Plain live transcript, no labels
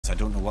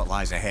don't know what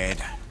lies ahead.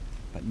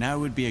 But now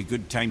would be a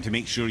good time to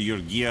make sure your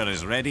gear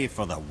is ready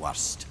for the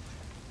worst.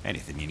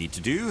 Anything you need to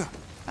do,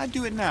 I'd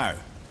do it now.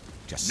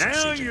 Just some Now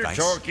sage you're advice.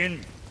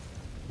 talking.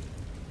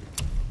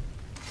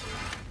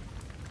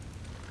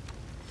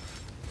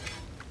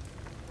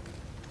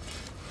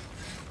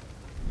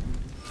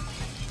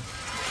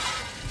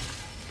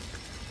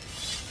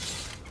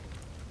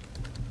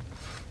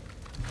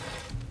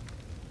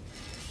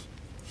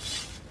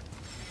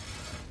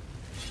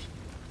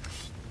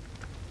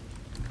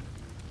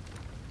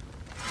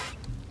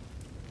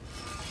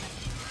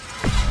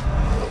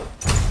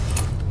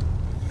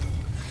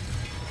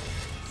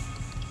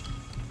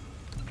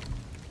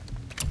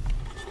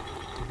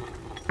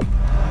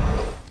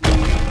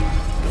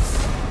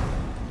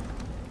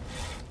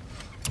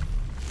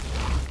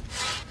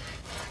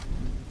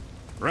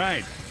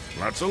 Right.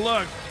 Lots of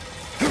luck.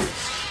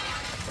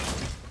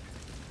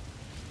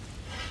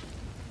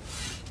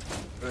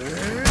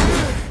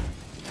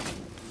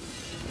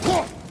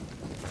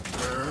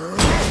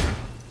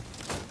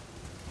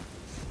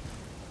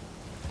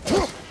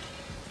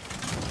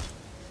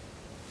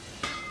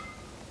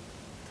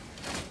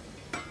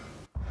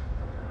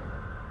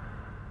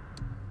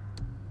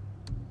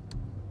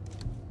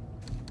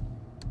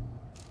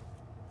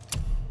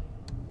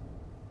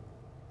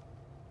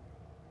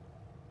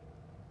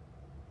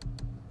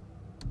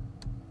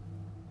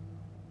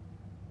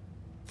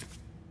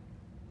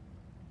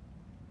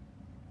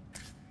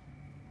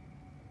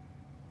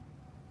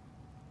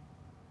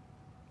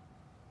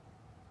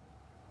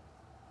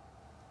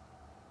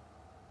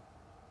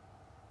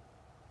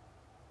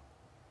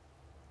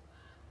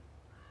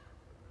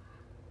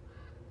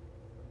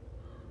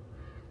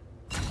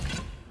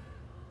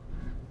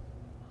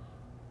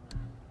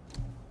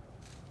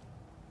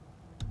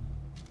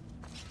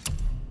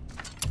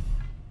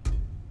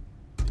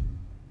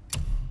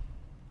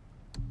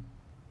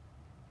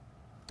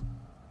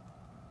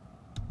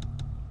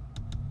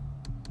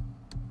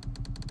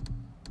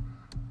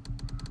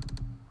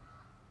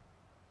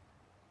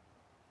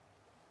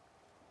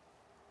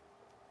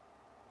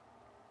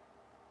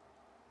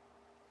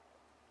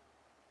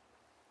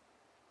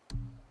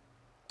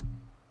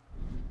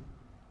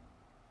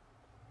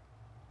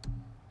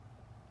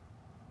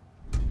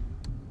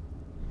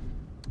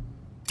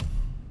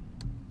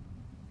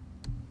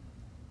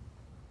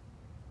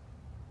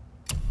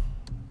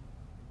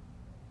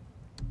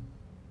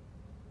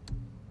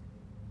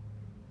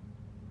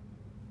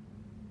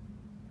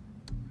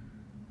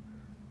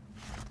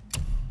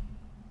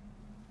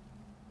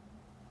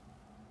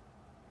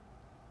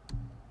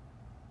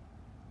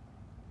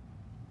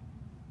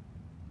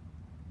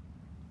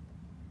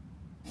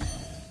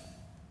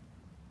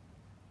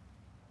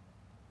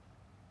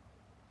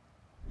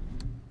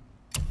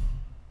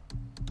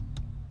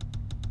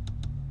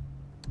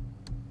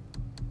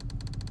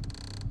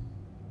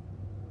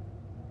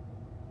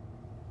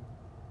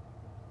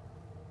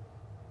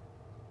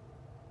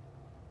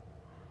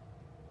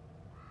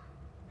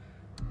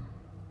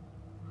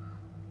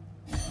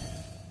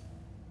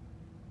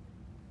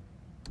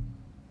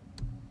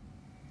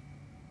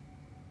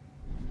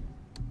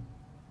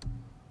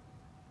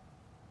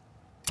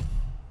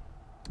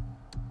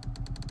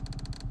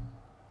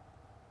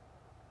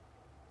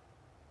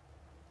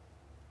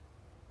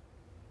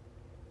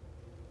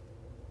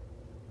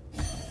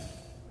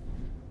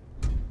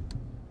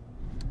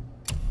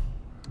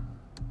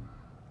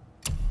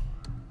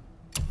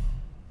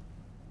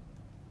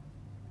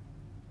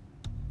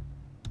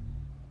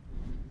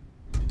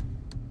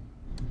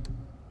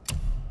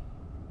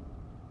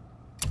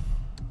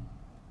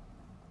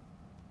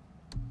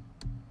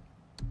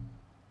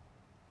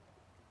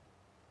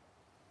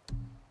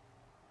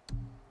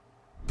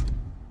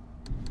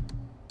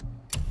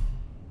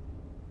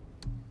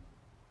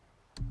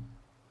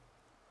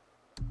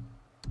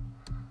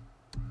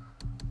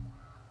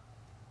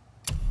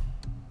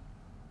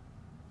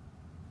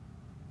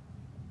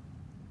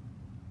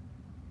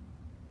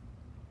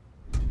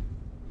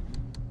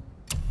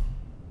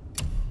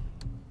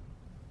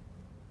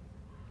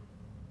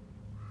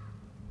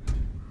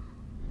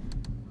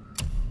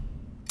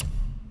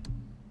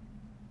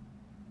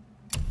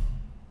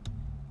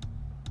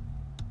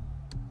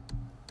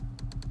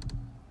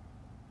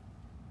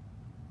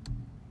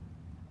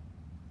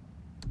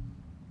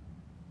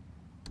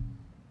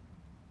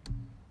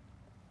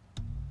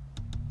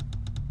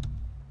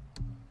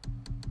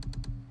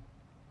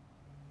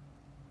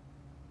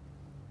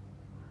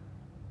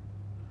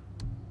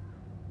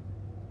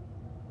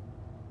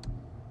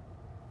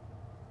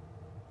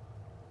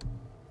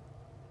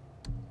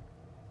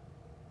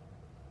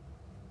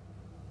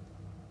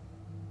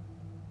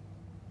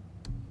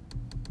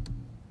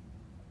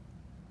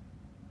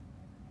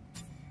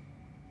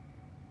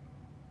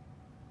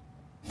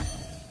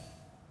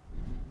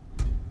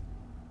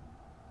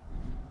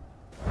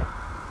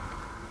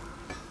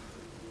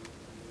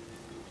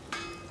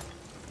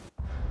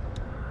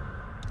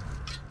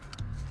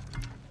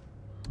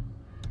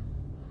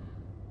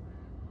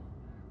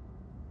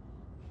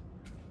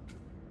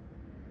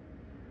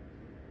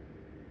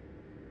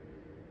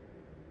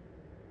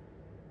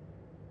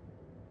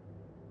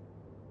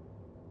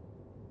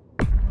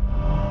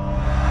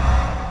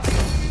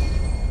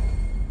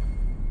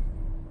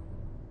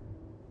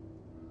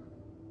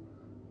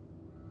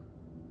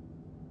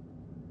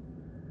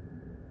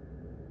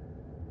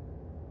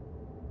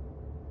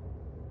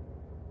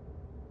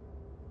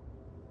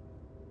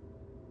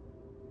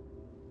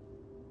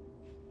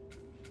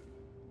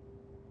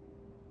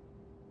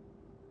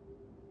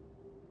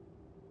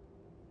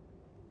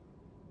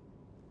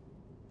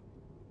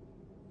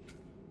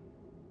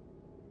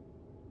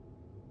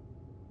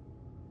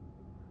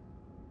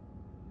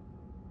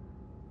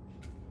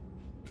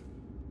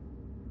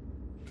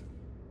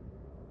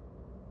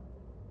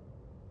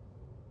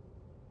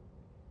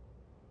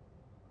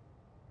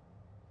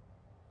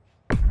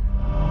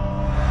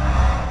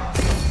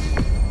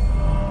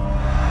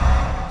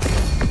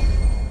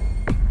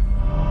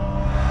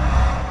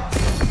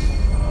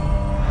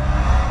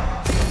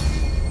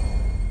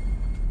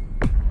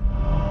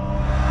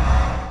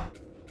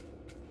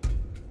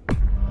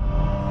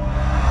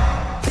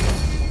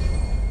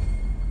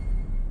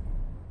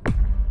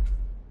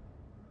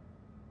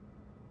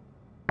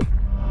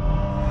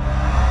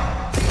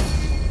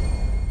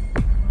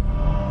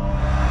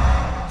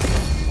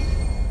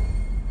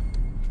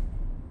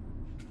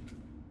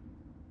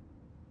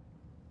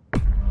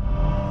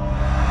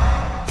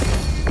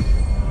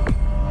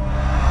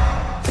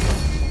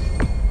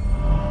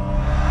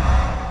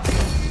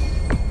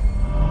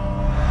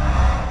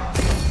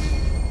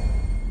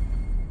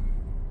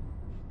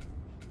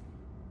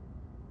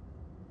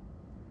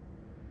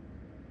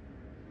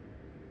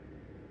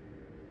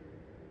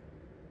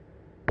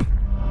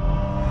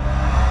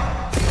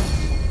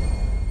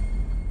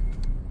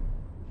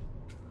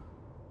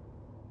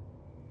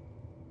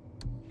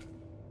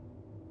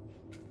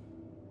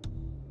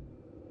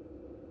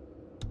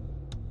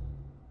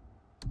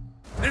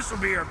 This'll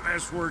be our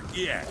best work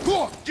yet.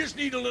 Just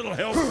need a little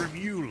help from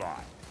you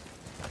lot.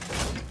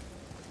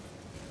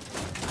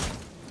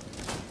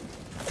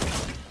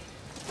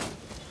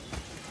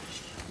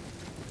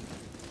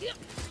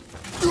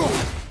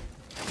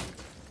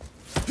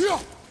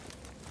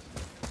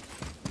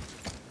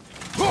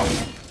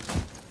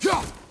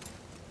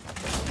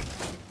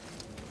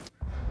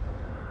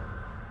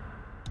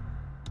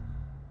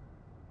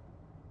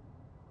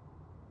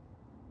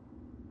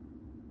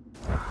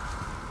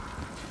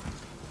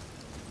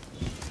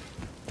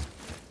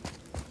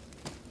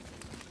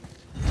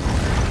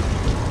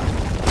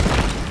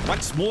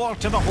 Once more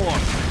to the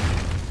horn.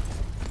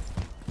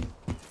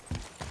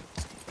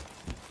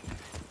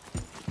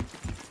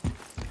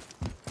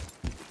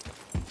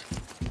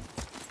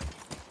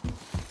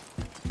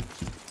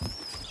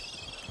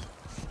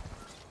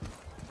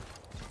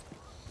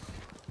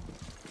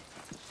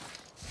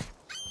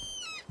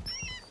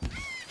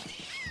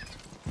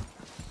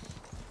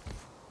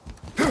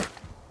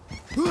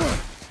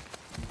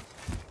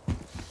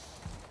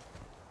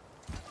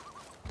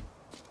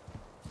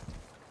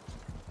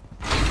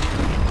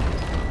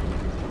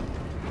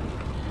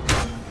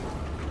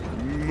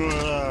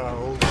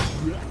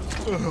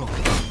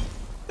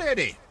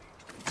 Ready.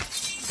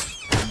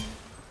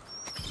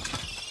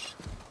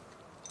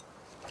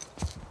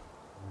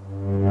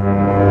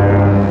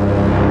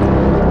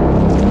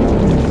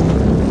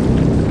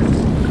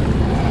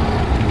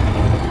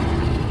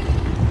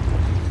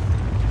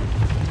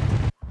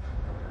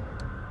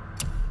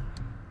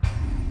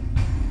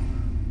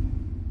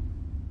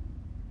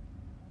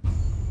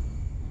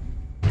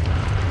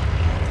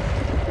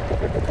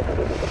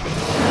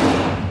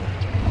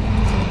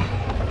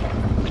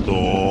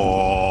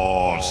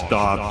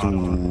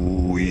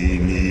 Statu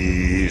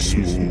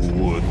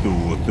inismu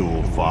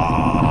tutufa.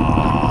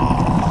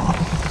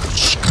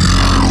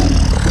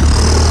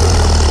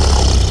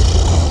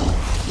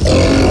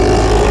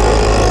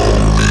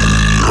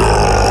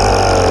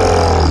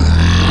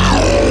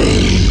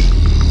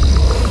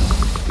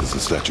 Is the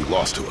statue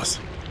lost to us?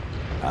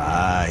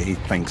 He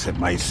thinks it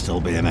might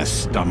still be in his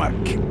stomach.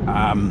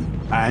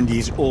 And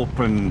he's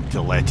open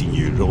to letting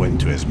you roll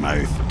into his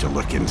mouth to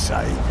look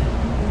inside.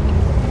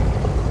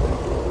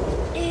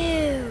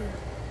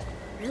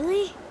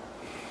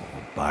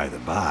 By the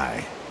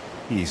by,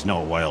 he's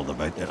not wild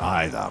about it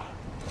either.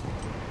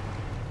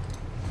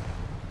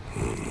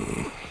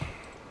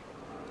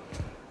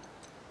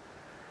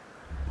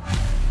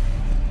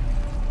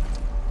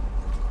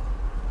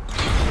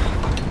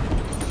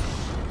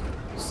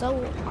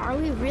 So, are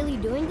we really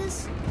doing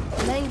this?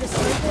 Letting the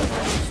serpent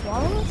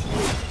swallow us?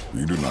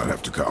 You do not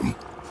have to come.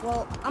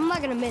 Well, I'm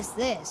not gonna miss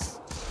this.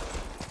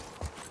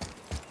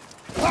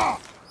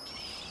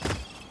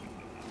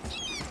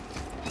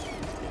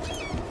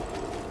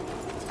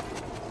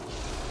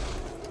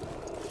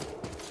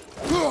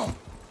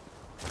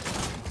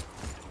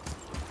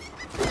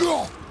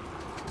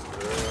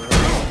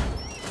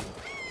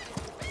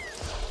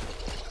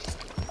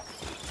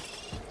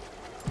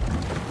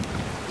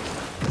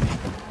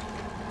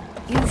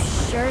 You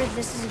sure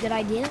this is a good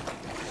idea?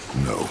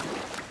 No.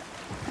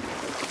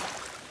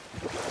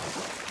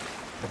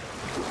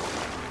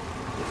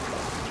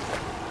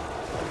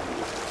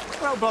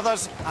 Well,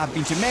 brothers, I've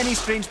been to many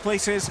strange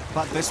places,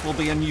 but this will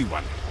be a new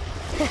one.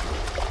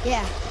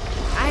 Yeah,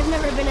 I've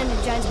never been in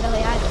a giant's belly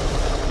either.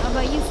 How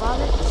about you,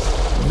 Father?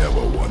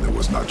 Never one that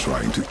was not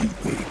trying to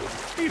eat me.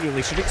 You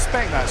really should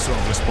expect that sort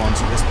of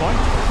response at this point.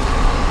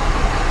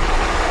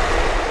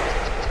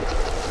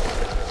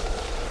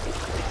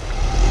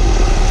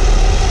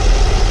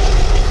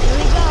 Here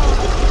we go.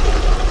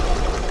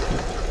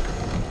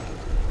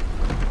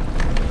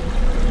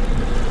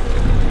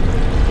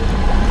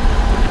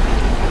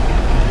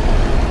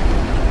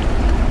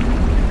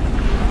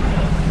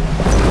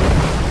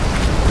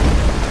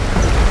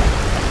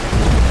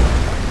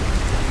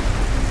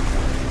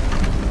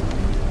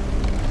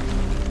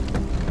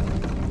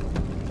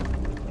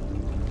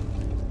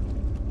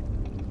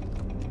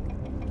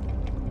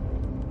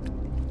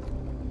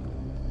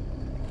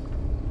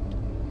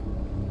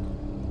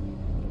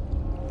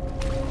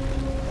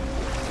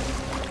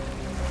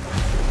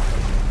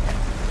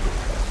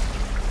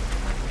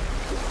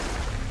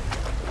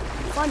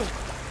 Funny.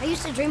 I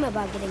used to dream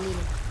about getting eaten.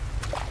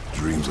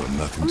 Dreams are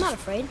nothing I'm to... not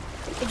afraid.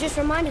 It just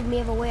reminded me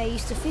of a way I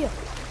used to feel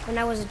when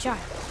I was a child.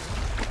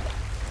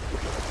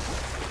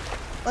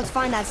 Let's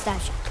find that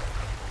statue.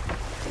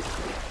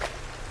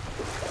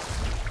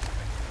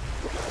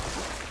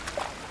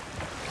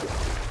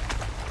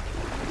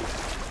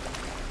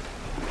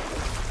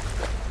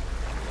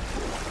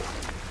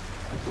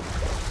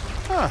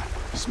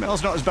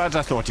 Smells not as bad as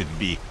I thought it'd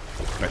be.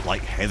 A bit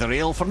like heather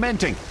ale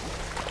fermenting.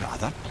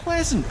 Rather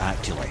pleasant,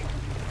 actually.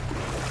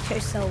 You're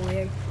so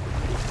weird.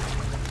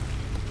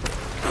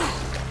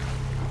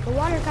 The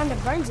water kind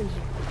of burns in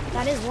here.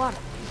 That is water,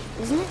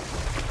 isn't it?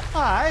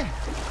 Aye.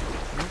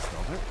 Most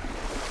of it.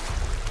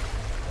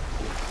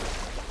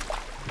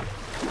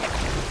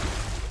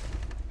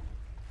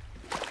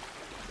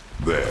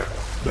 There,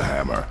 the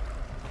hammer.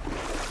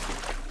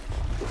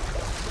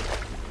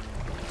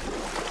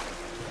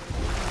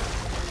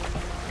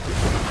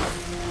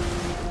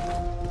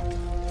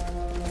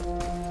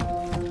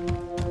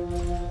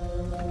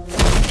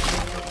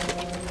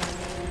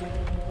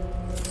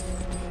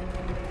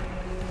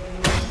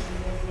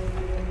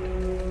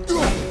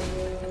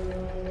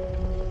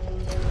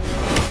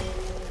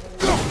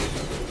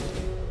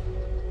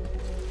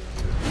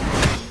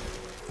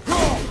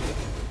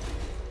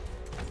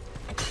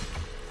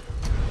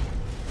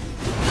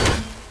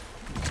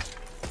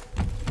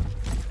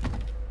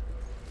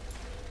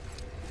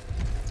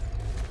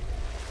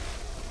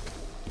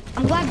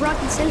 glad Brock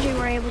and Sindri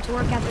were able to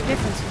work out their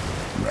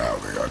differences. Now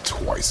they are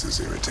twice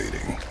as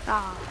irritating.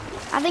 Ah,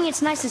 I think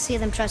it's nice to see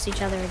them trust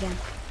each other again.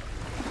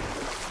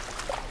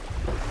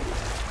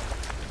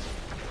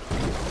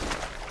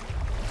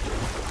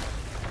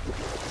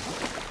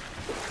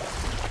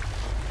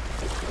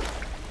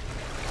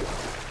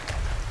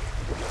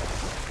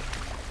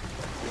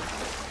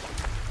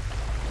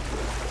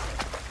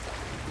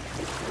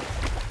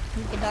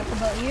 We can talk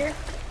about here.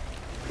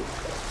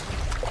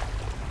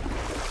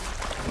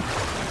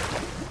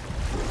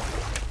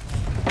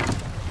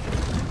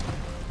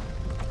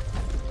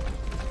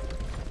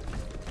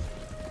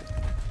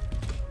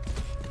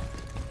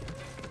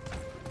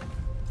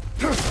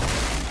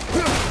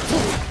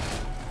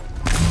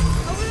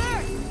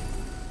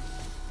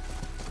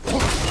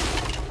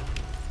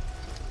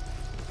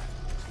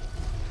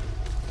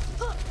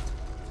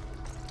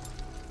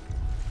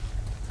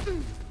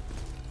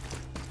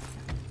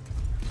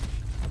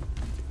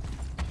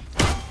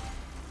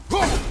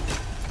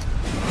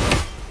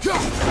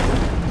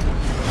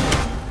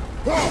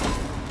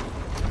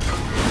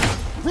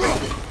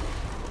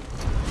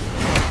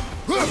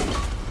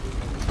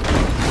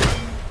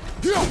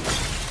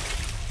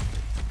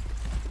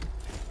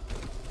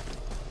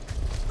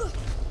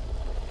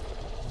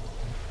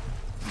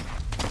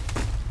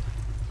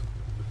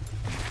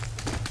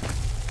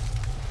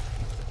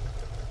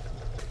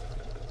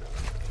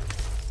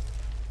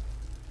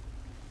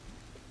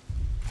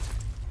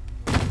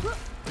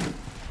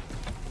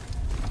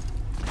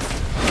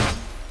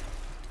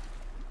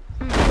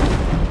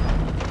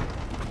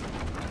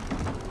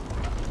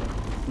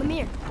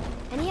 Mimir,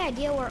 any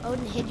idea where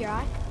Odin hid your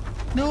eye?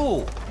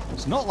 No,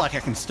 it's not like I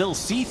can still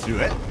see through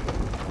it.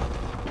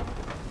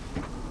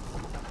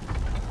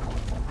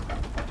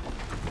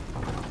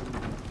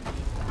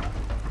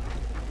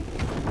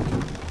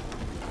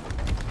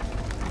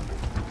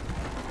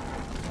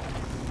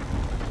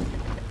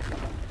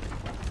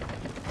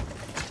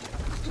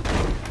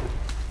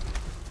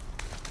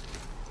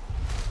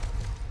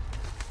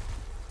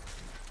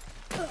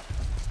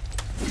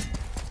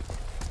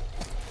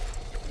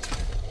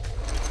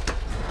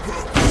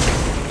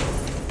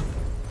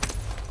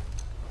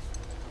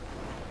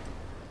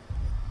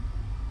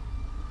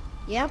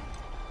 Yep,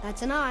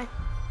 that's an eye.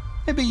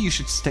 Maybe you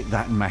should stick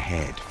that in my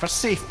head for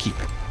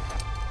safekeeping.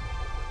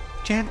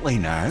 Gently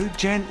now,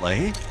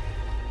 gently.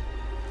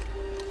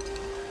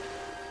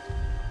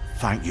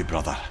 Thank you,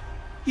 brother.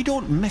 You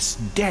don't miss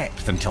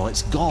depth until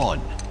it's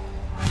gone.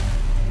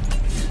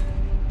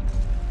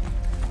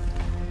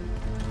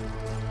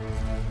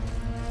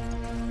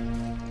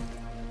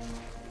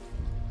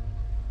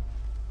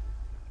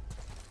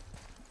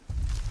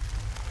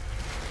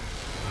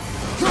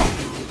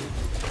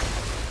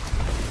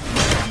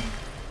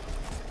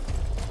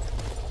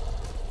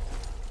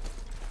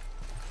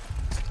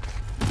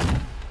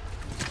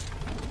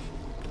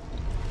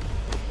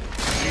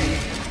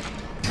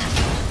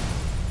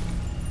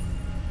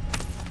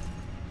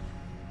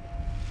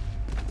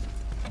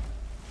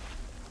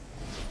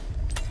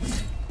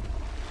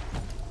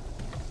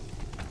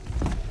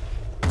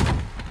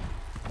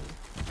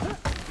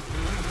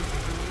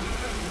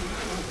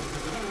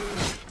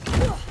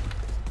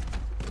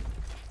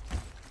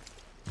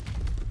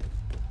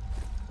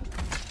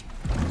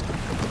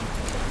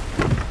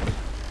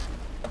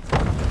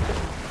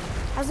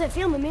 How's it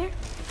feel, Mimir?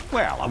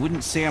 Well, I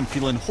wouldn't say I'm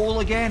feeling whole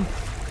again,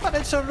 but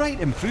it's a right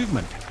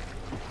improvement.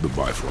 The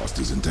Bifrost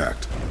is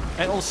intact.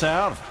 It'll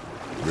serve.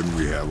 Then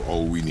we have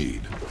all we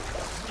need.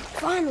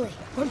 Finally,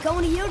 we're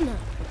going to Yudna.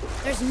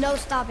 There's no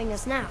stopping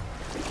us now.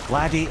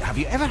 Laddie, have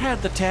you ever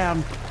heard the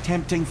term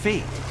tempting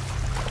fate?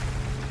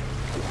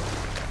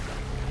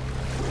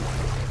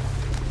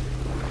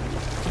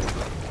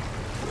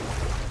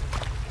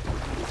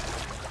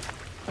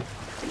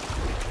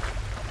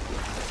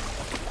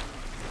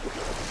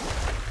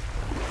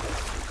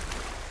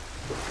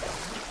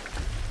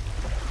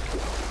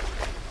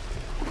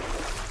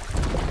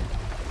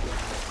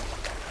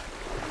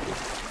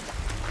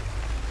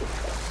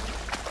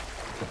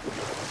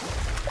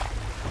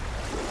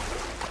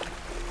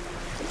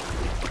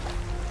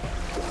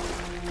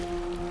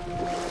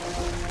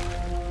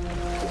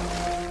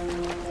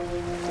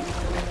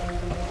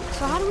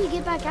 So how do we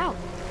get back out?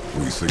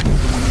 We signal.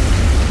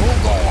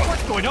 Oh God,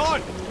 what's going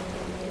on?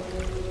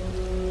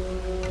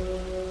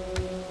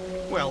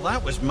 Well,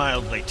 that was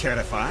mildly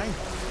terrifying.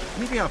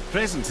 Maybe our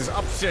presence is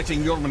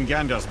upsetting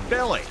Jormungandr's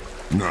belly.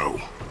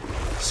 No.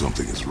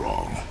 Something is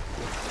wrong.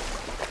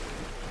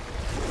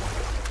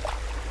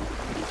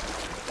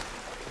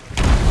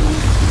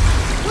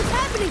 What's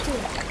happening to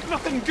him?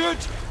 Nothing good.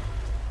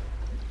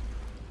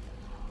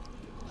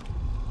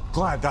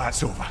 Glad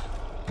that's over.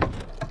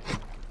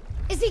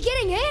 Is he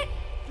getting hit?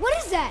 What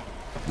is that?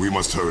 We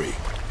must hurry.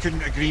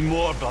 Couldn't agree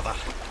more, brother.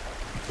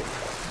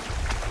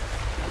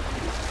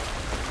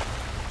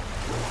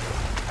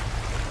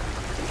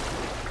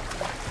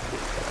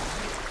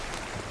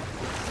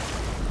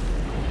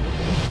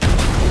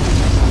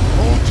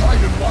 Hold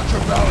tight and watch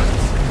your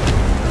balance.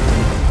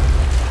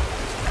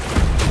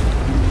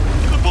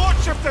 The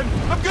board's shifting!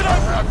 I'm gonna...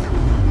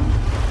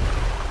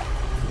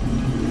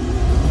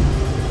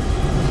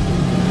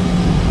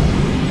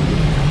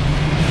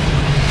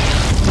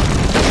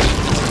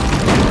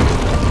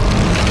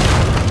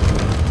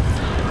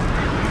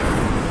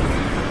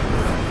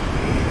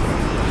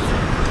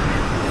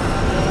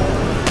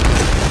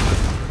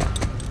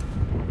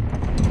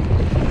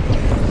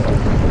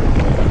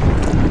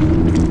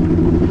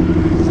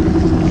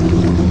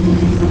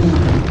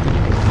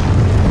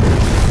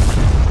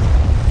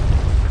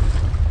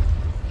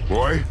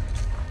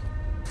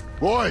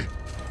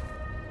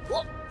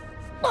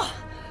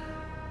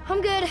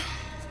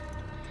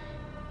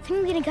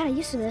 think I'm getting kind of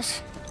used to this.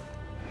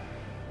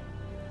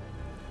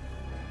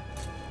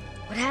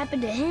 What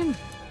happened to him?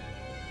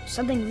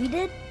 Something we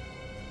did?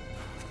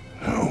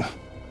 No.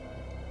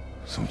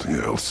 Something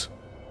else.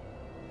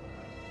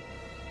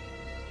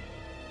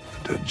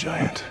 A dead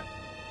giant.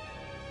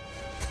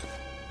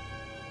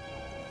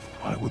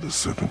 Why would the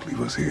serpent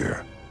leave us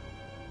here?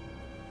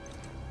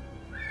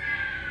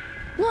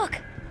 Look!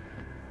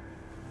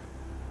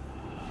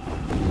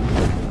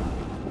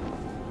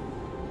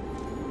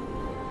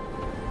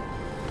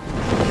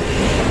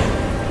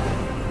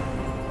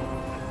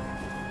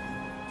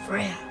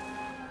 Freya.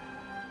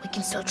 We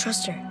can still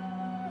trust her,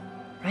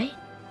 right?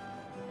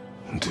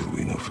 Until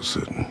we know for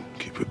certain,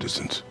 keep her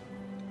distance.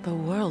 The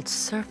world's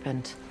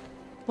serpent.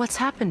 What's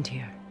happened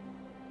here?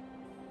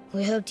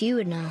 We hoped you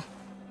would know.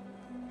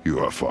 You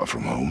are far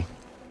from home.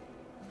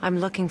 I'm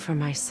looking for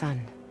my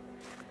son.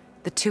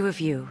 The two of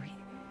you.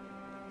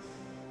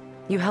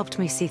 You helped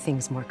me see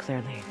things more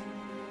clearly.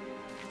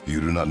 You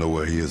do not know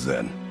where he is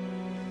then?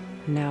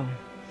 No.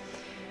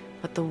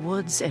 But the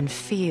woods and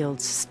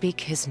fields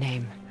speak his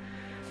name.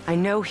 I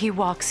know he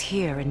walks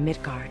here in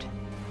Midgard.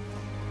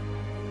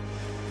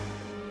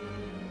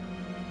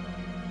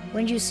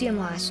 When did you see him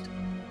last?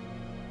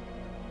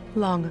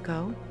 Long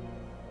ago.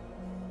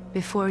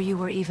 Before you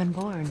were even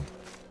born.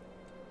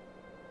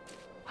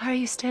 Why are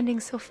you standing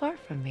so far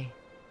from me?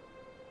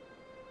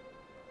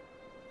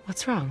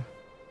 What's wrong?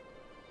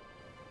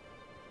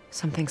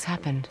 Something's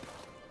happened.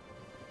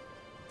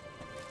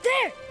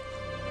 There!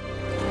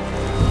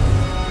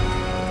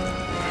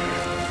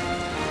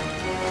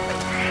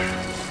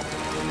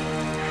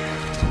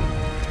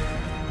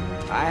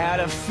 I had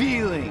a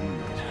feeling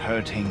that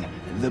hurting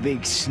the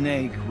big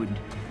snake would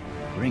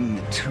bring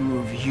the two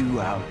of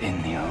you out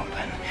in the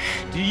open.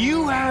 Do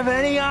you have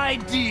any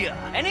idea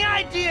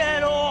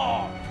at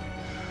all,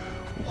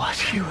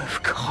 what you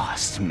have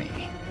cost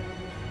me?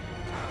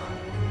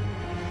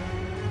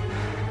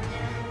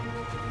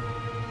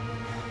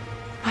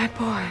 My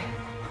boy.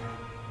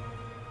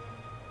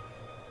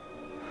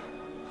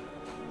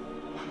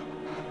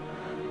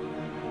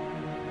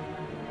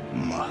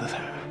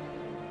 Mother.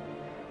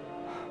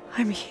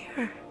 I'm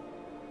here.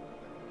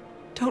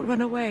 Don't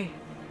run away.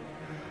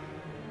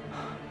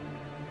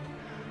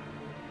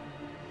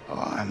 Oh,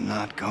 I'm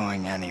not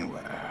going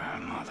anywhere,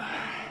 Mother.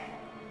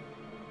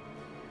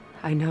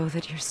 I know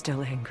that you're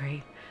still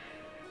angry.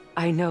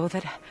 I know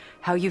that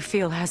how you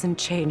feel hasn't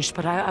changed,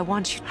 but I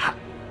want you to...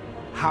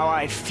 How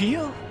I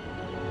feel?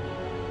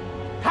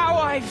 How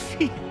I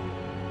feel?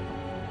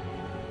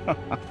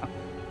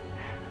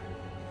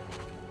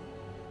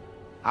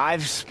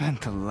 I've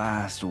spent the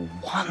last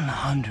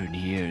 100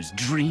 years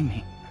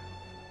dreaming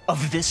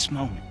of this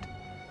moment.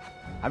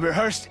 I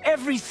rehearsed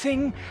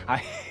everything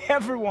I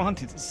ever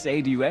wanted to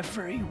say to you,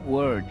 every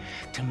word,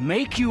 to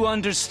make you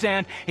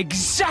understand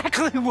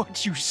exactly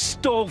what you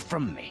stole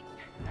from me.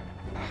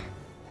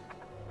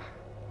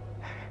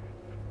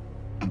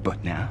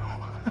 But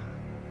now,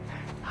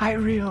 I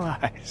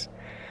realize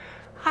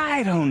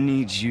I don't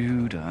need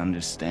you to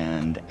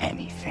understand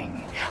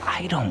anything.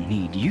 I don't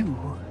need you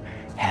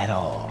at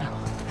all. No,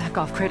 back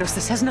off, Kratos.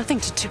 This has nothing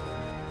to do...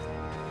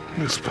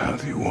 This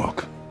path you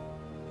walk.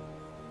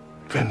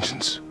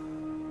 Vengeance.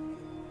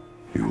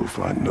 You will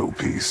find no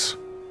peace.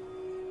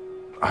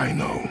 I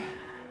know.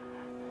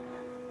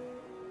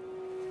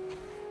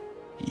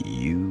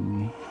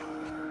 You...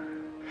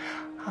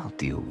 I'll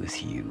deal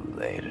with you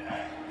later.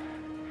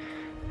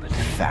 But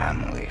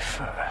family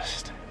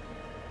first.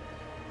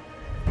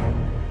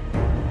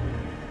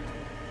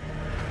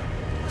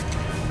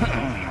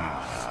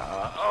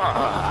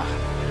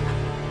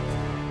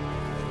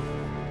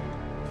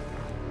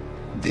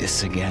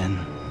 This again?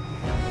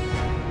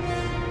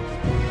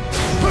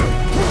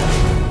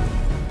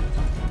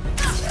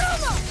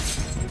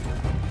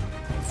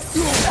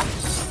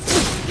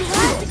 You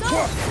have to go!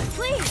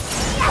 Please!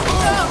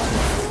 No!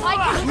 I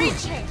can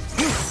reach him!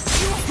 You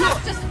have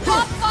to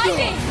stop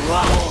fighting!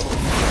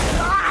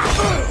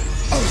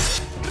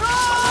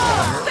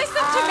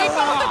 Listen to me,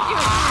 both of you!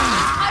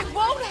 I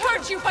won't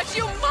hurt you, but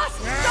you must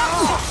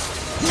stop!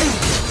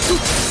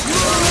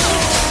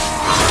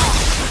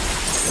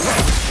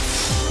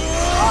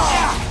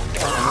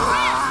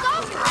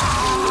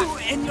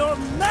 In your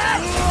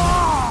mess!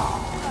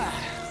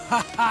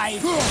 I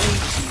hate you.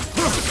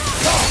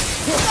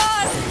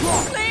 God,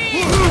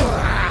 please!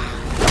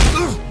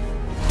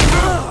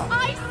 I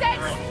said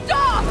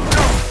stop!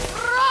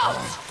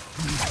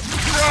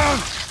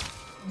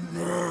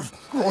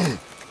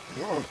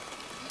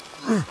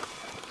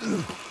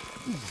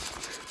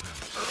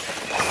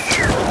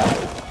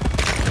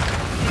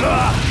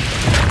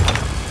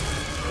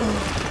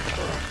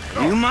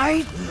 You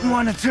might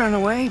want to turn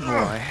away,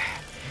 boy.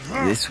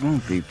 This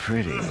won't be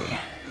pretty.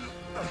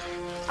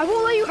 I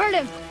won't let you hurt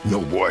him! No,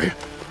 boy.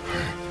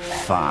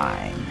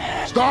 Fine.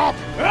 Stop!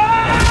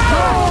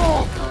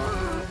 No!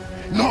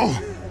 No!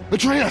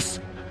 Atreus!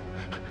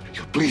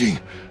 You're bleeding.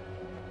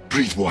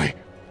 Breathe, boy.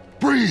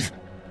 Breathe!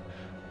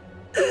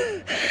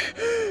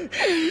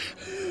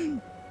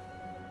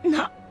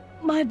 Not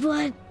my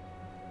blood.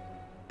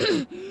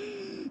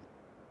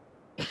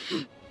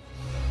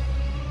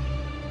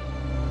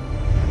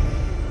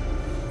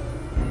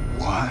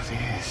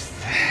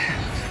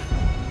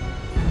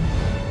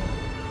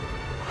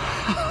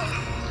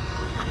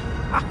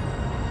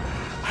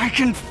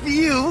 can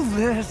feel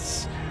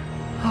this.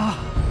 I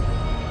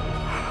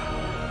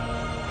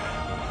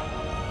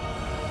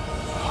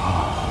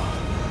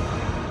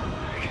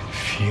can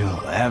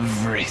feel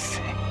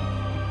everything.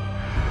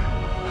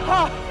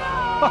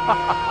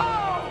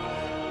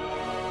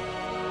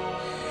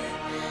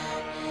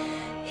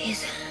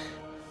 He's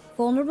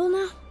vulnerable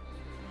now?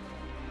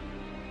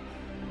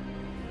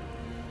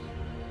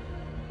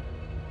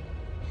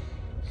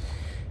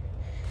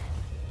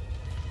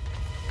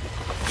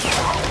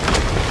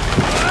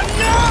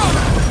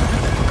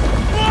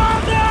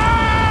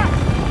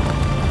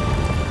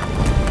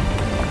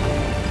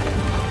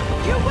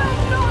 You will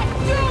not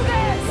do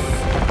this!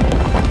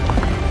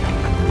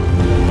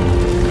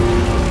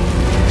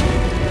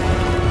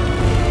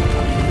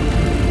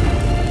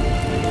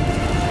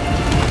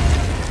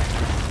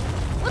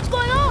 What's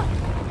going on?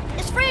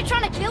 Is Freya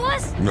trying to kill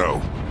us?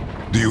 No.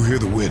 Do you hear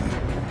the wind?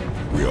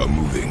 We are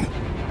moving.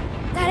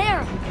 That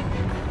arrow.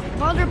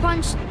 Baldur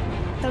punched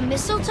the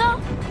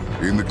mistletoe?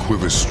 In the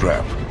quiver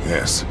strap,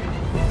 yes.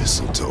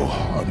 Mistletoe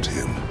harmed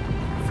him.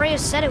 Freya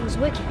said it was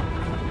wicked.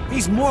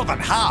 He's more than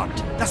harmed.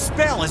 The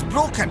spell is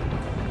broken.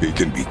 He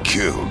can be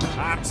killed.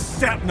 I'm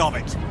certain of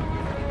it.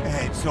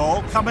 It's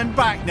all coming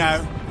back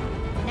now.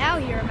 Now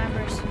he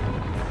remembers.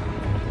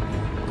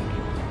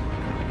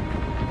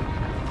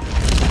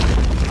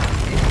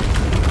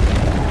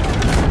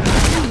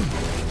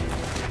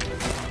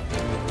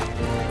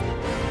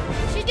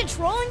 She's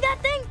controlling that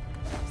thing?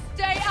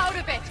 Stay out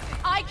of it!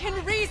 I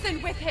can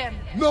reason with him!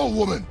 No,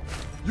 woman!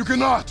 You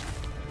cannot!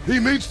 He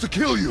means to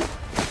kill you!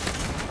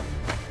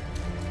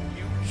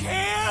 You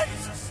can't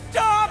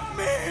stop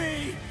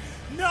me!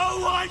 No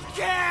one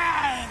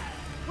can!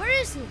 Where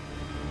is he?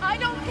 I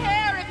don't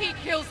care if he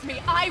kills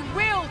me. I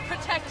will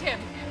protect him.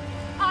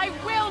 I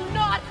will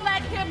not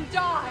let him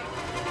die.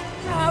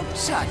 Don't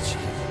touch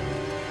him.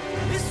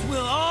 This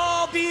will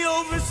all be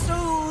over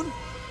soon.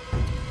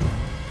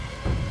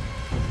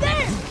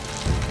 There!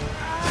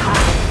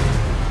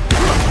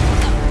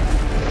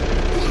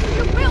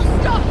 You will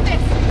stop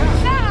this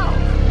now.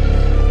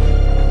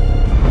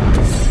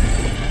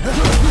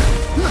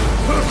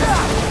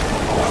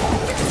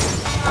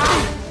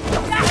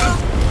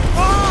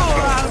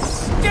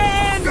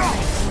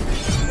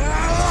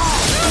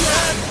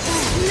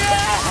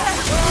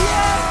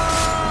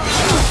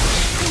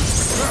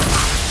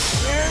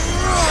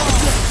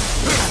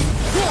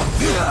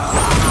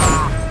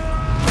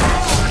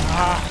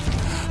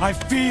 I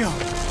feel!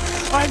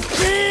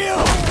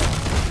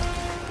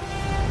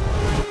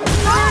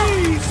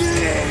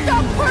 Freezing!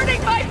 Stop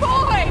hurting my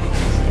boy!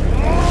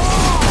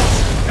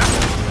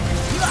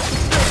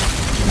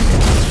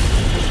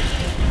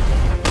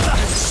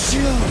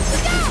 Chill.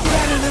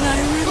 Better than I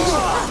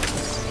remember.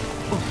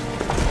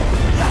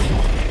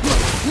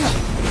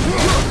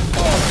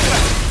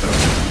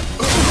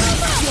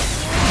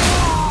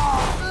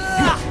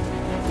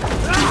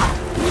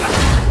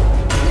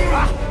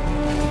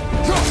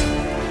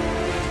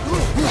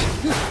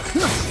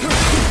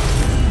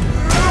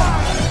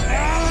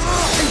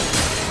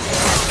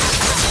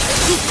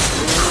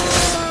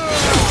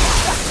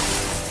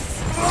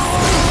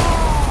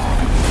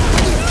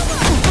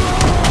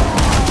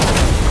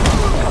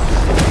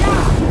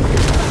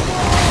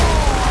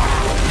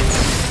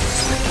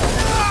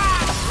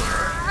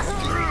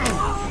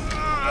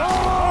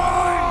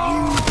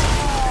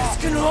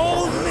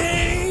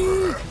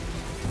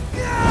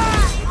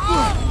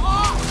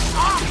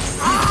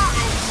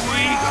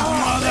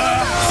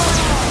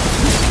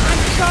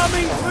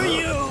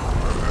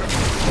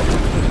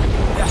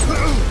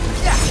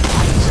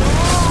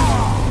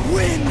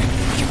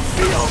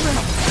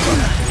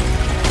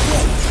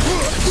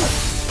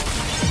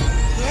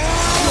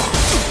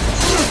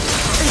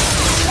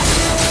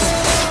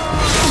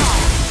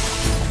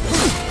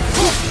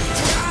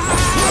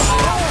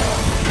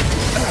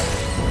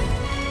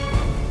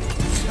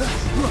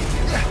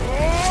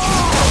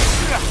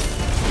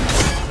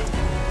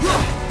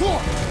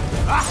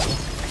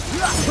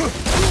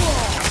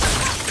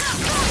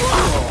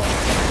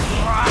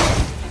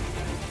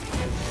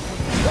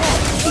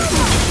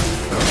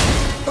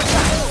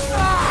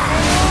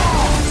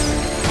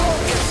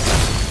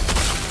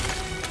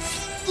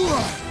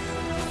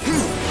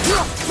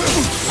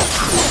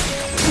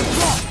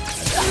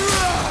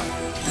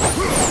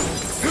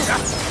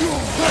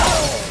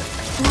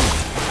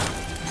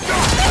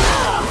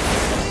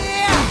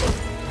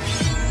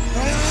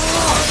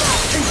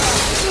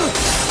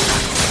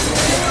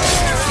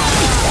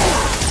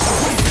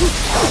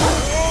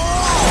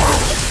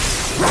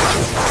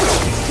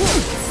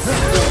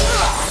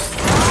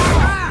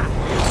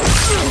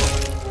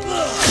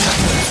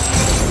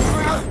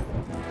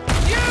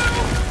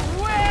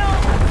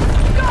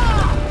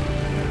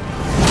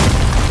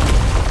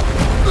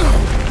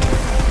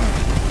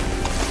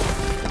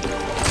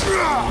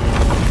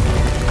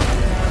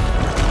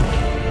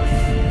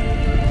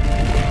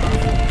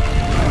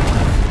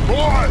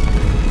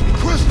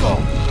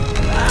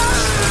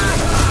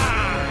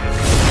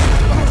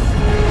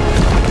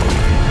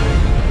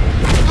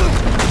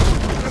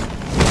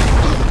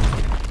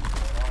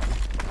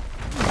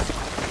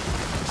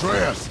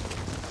 Atreus!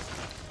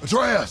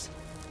 Atreus!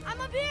 I'm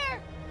up here!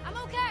 I'm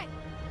okay!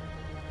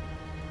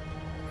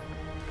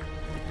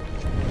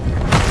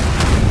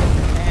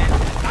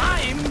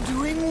 I'm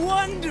doing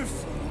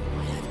wonderful.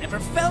 I've never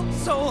felt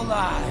so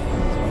alive.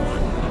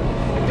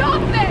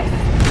 Stop this!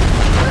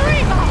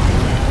 Rima!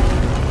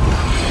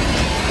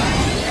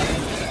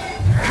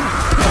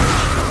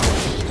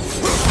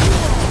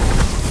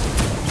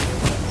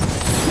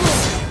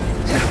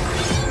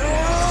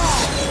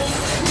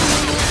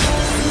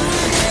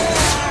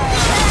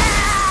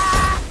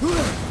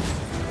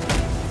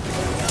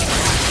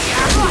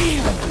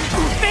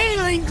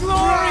 Feeling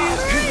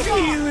glorious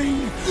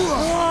feeling.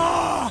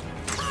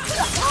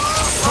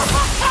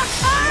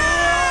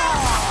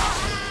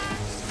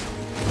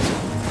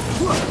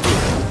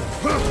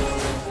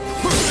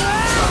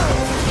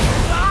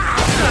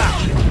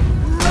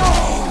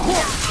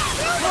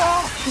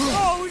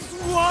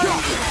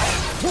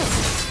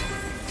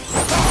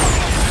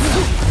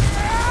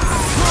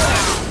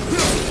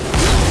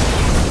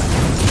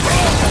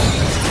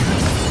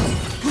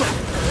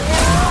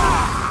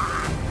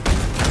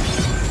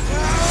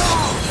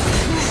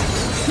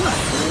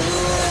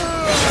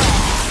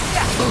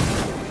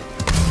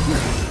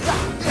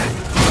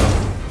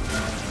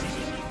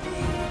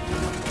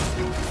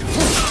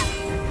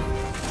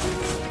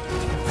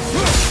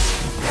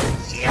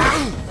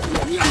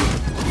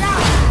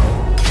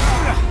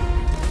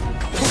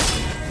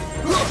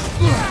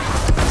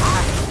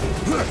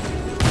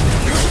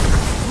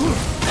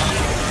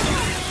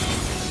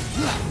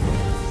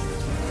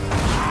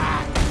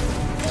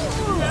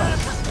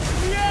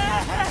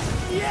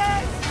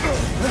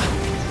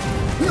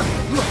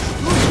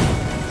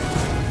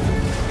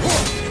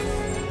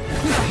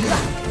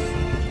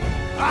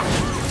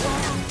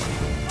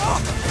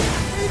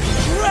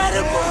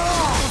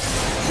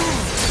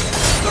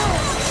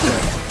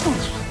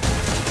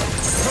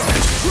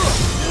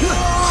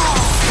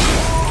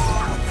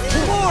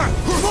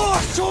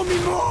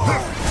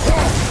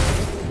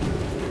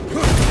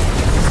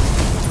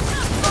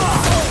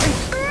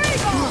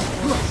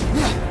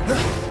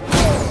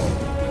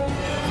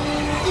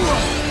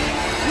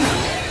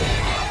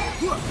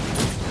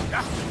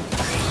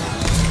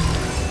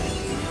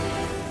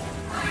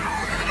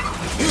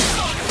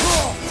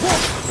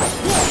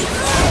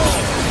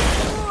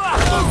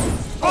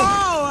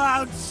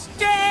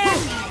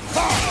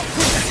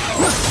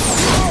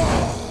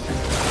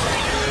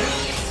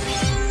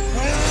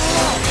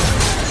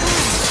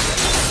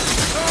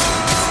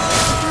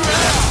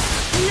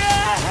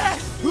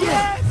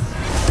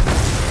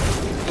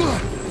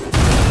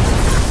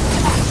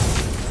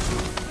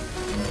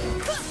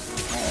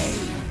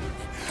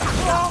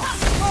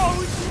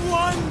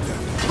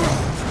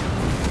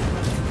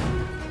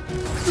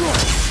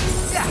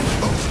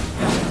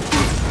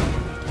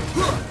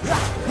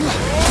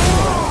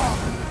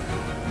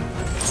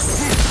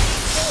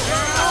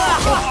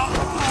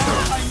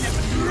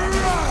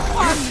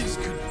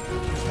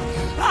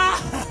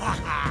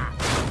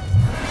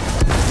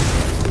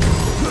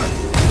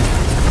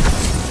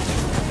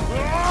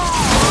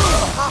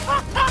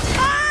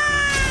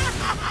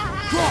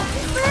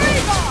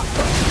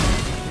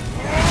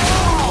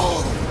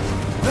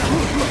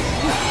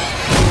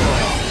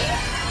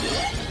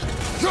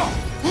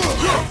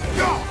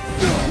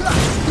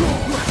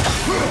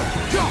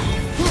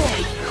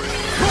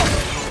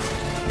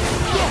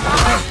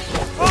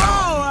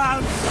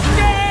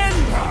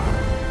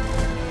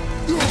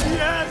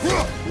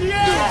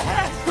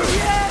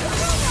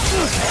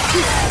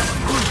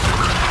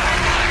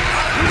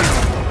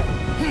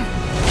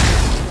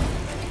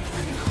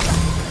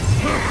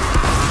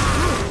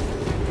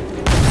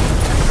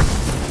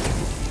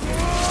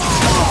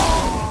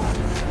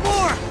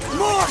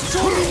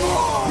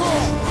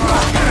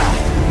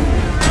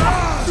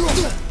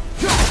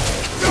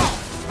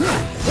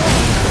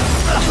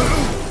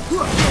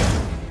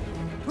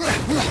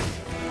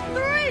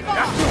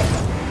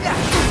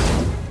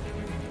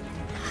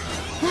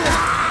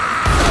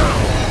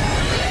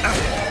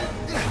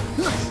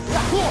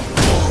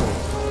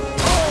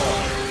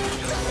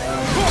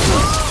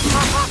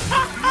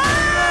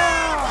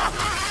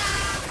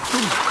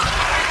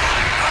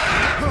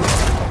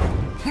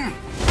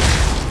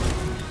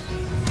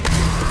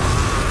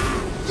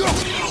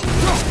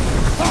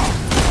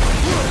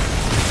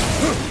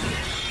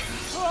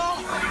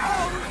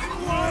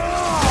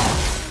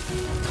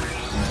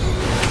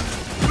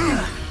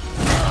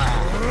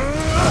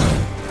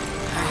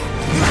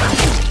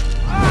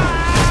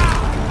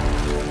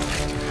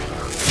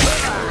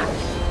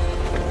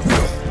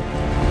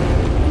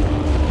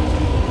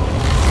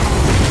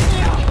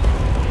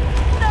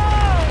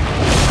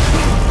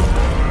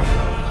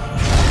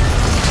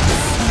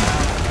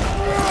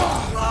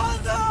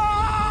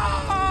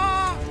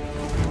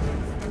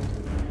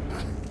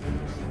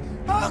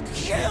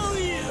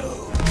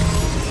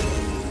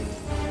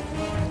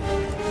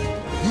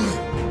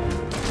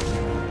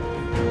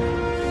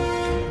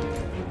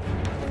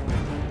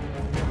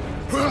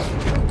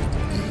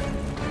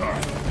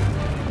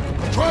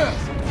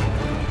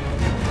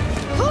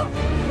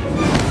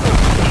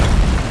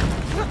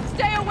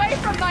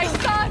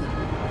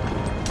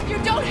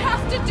 don't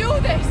have to do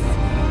this!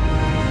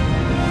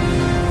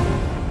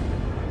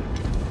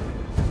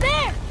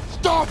 There!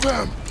 Stop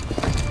him!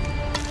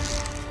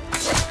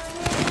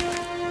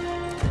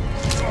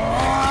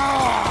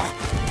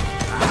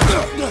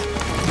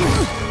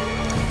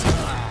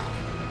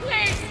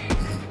 Please!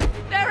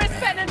 There has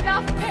been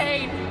enough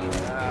pain!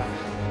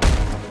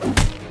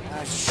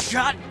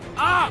 Shut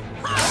up!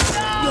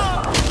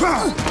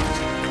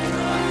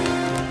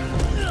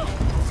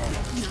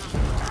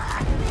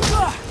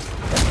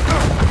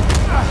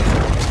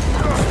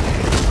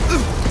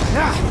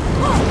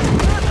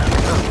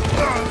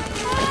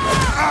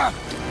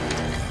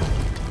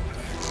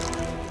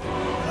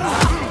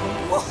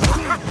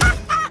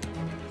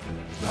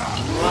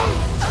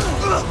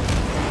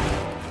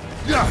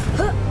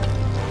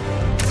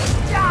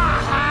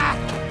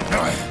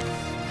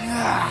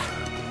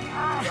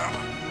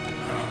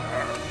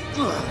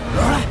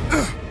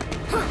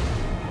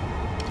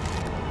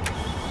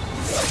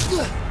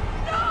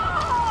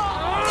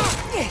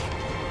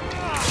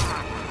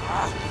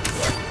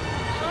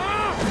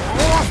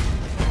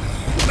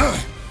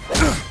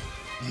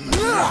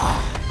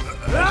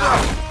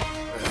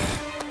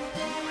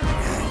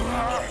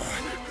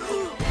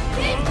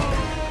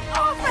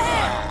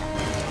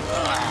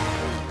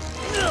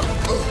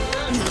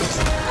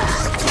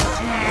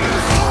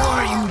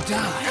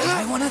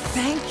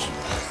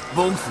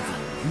 Both of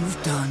you,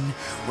 you've done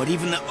what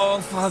even the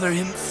All-Father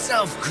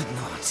himself could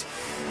not.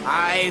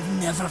 I've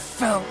never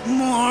felt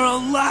more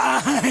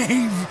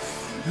alive!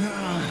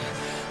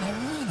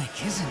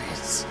 Ironic, isn't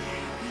it?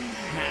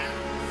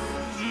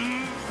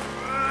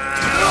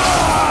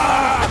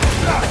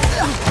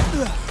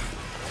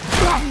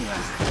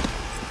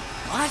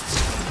 What?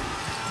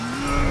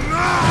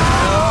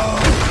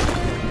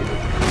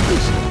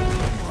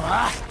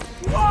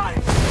 What?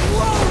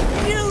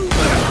 Won't you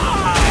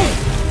die?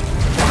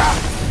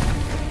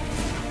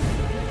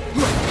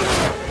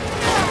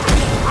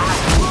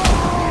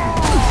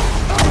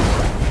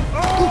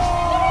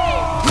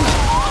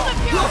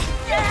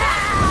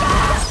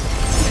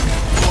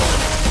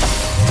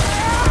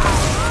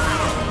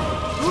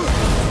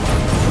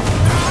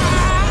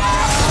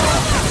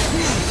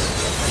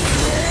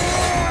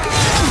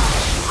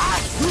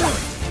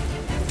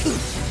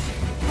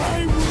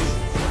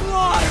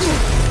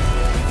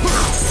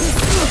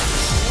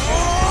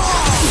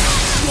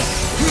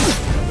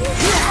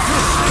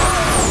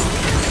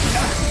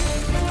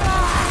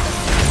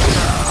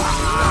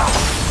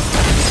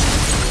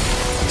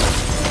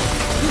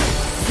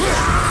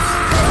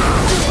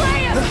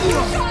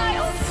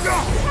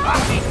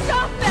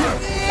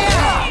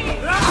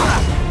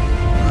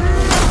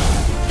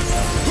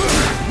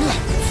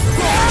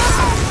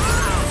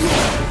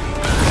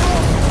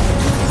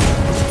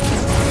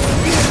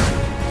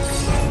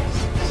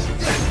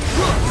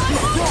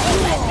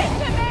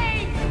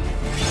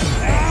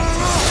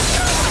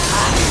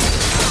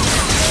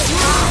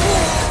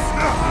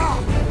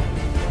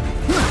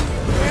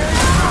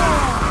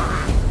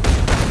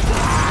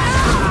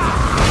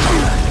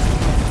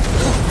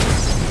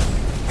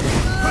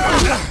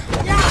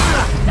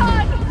 Stop!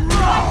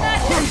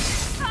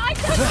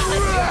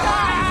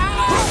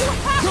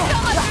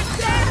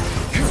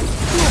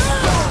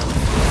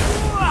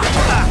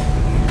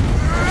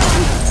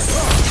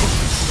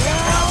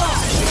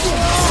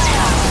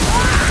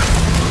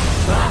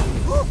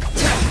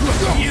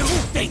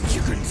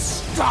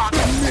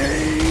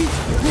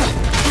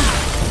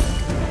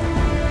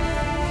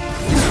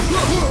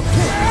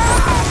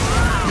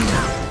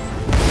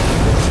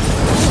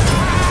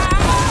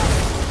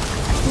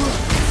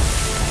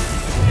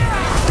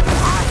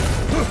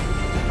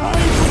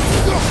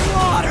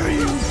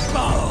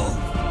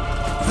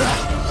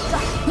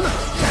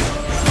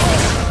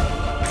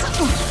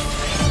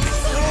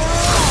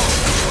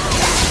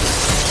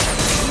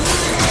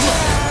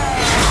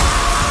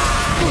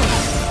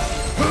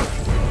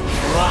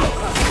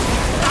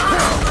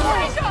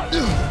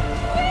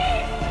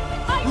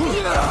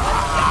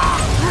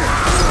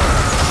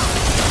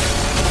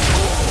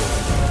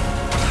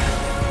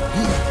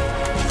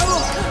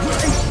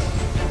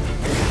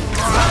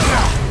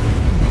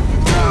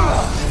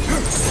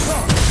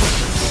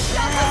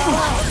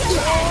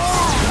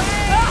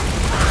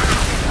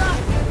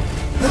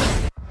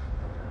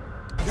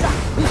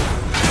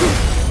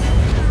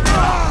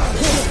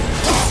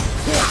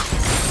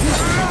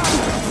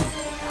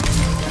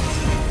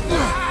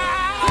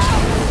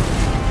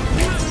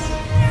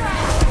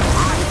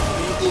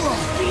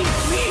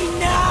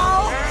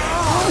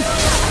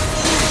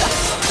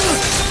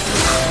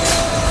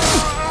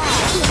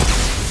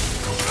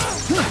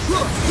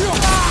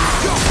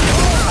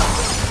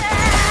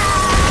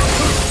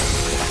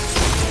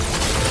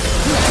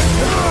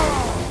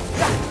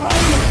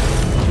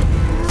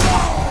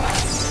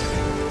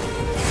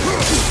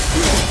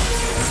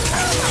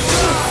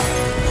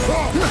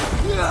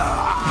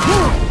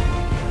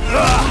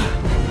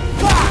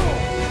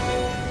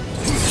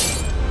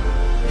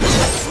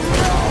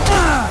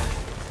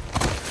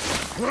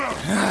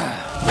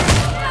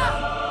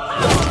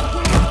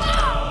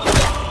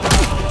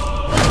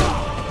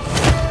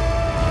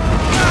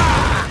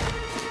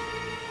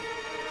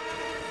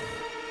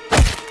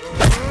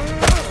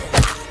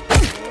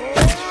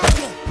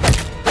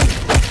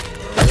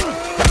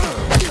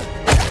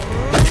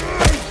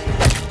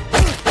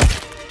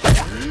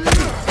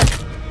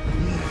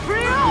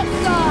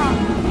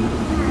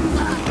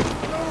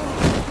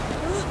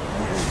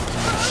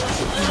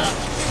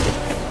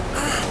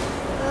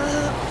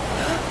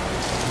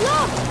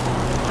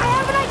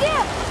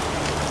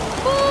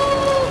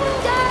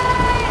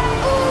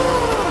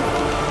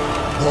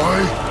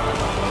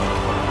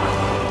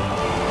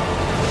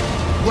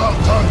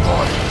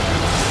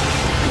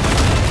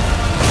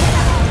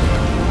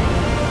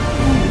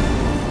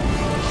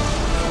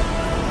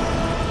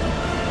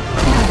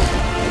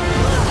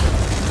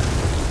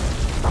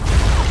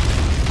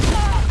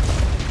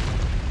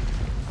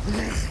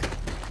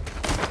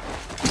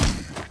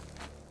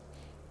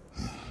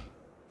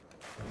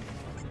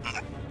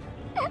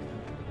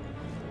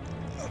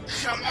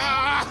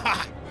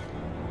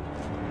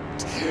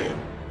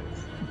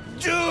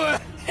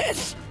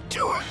 this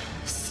to her.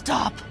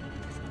 Stop.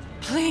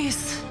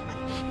 Please.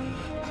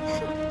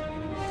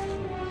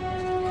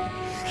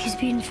 He's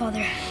beaten,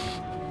 Father.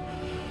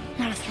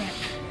 Not a threat.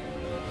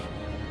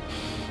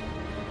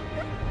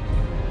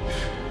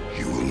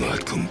 You will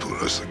not come to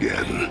us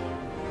again.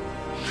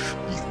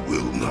 You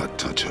will not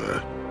touch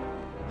her.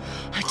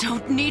 I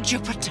don't need your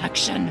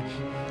protection.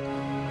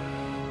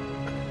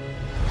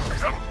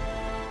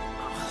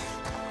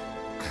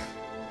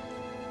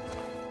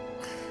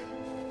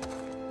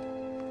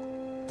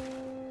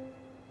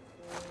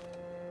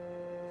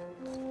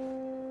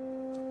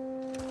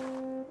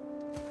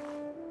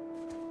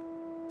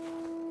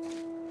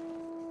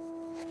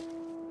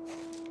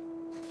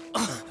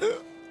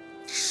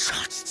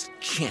 Just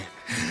can't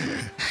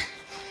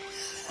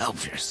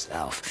help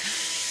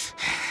yourself,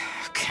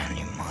 can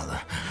you,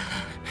 Mother?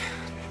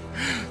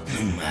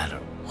 No matter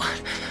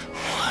what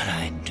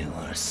I do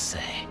or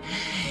say,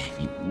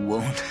 you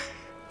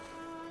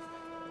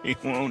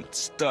won't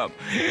stop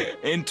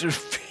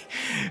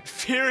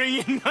interfering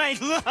in my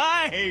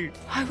life.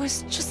 I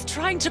was just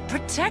trying to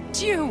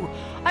protect you.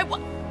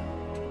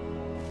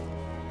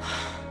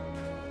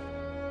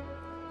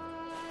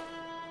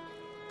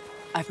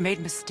 I've made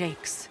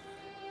mistakes.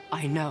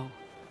 I know.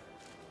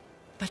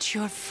 But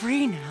you're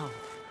free now.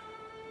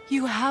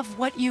 You have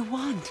what you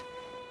want.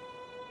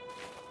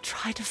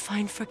 Try to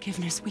find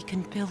forgiveness. We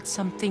can build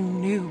something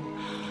new.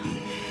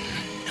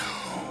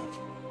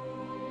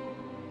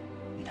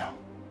 No.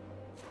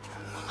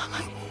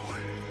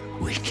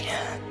 We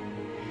can't.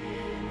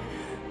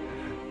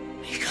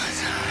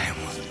 Because I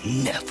will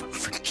never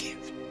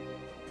forgive.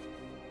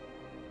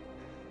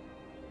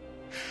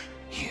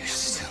 You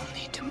still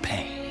need to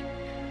pay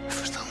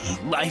for the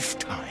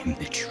lifetime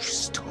that you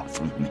stole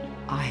from me.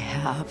 I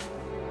have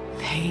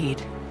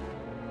paid.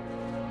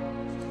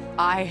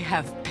 I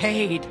have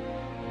paid.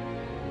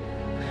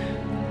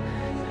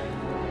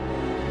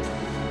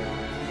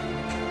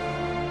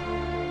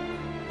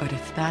 But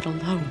if that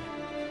alone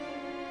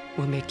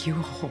will make you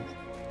whole,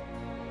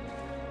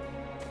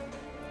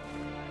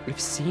 if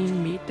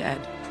seeing me dead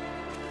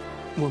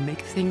will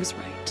make things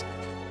right,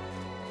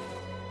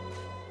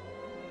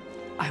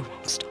 I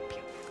won't stop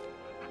you.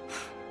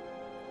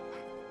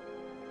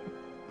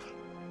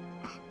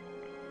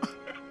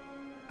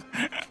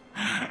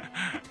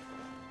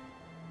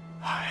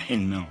 I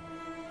know.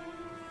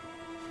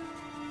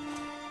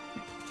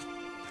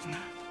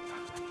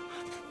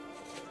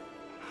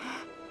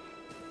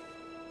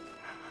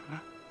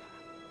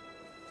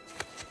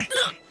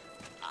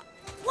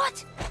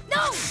 What?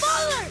 No,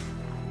 Father!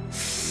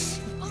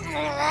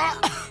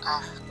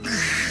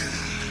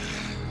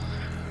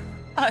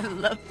 I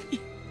love you.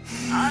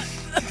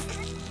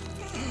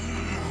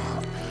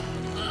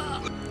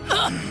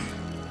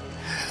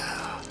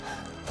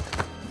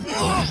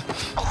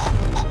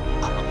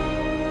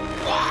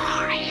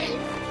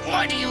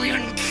 Why do you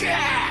even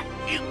care?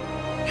 You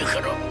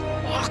could have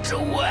walked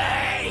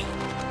away.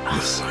 The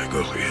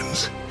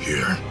Sigurians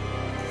here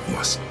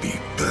must be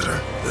better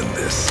than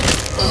this.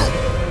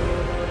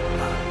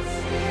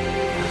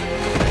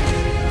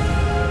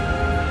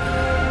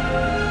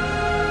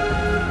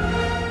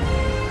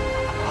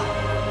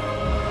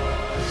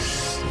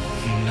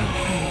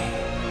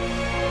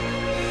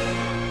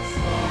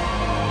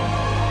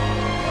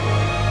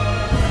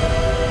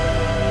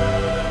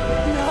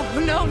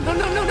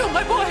 No,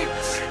 my boy!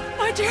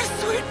 My dear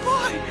sweet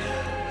boy!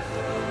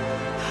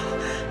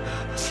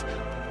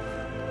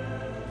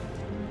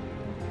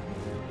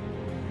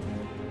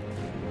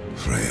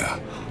 Freya.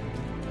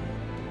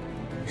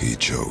 He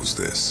chose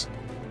this.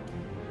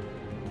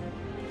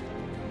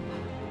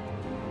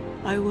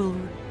 I will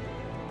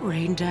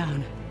rain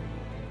down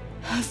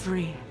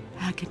every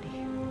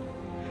agony,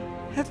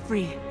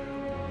 every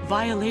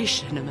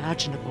violation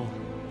imaginable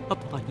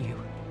upon you.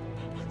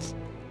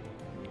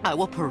 I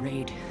will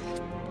parade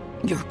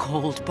your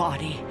cold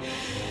body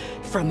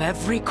from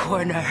every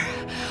corner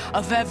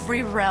of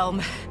every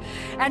realm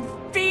and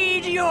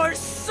feed your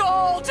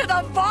soul to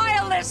the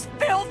vilest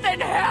filth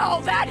in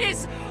hell. That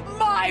is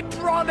my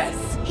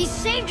promise. He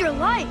saved your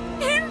life.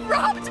 He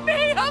robbed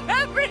me of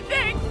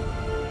everything.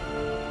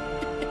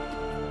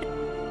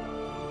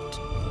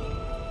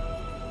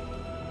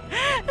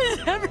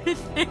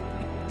 Everything.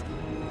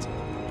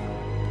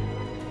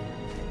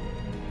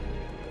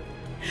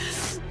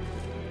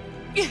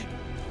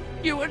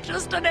 You were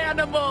just an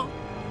animal.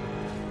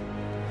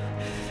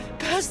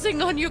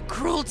 Passing on your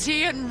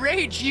cruelty and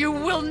rage, you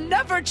will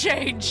never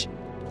change.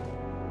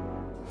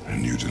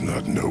 And you do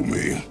not know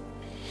me.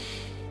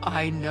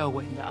 I know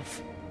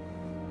enough.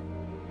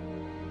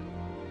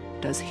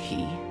 Does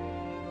he?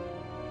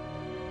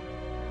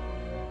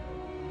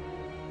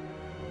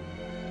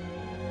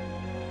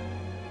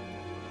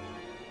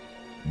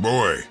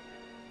 Boy!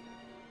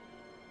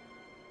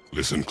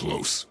 Listen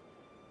close.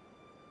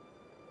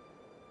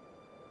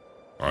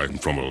 I'm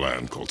from a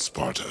land called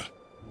Sparta.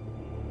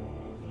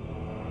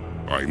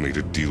 I made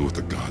a deal with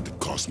the god that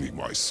cost me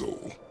my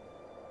soul.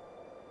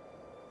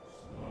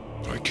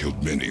 I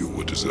killed many who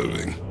were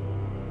deserving.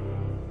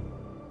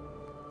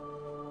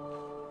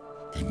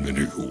 and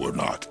many who were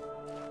not.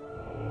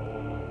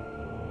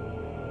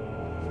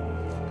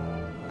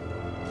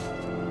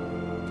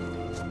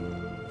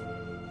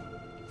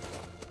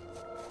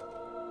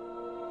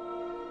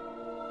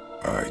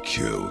 I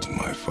killed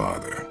my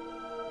father.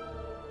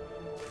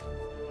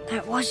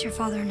 That was your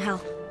father in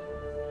hell.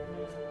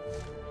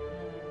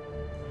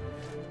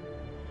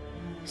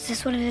 Is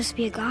this what it is to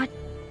be a god?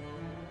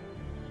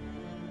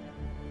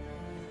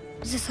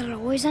 Is this how it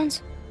always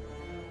ends?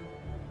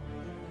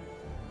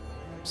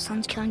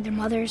 Sons killing their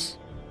mothers?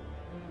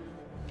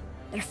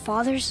 Their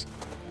fathers?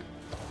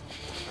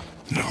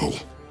 No.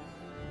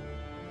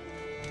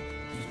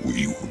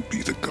 We will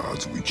be the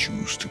gods we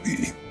choose to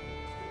be.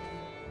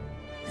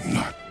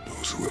 Not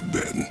those who have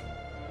been.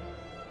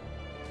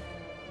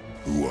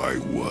 Who I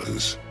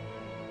was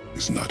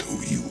is not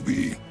who you will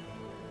be.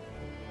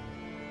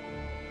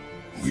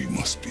 We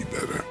must be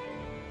better.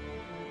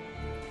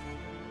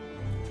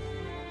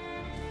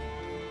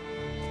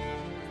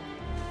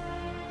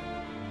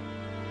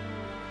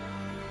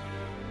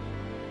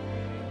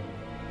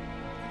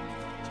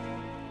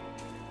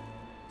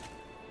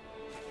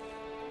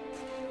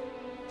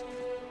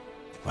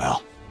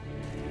 Well,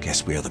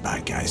 guess we're the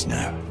bad guys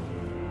now.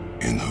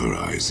 In her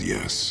eyes,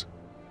 yes.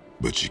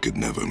 But she could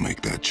never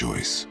make that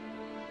choice.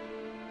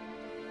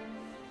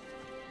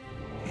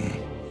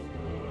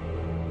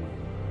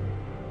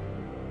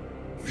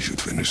 We should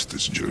finish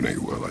this journey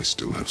while I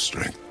still have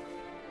strength.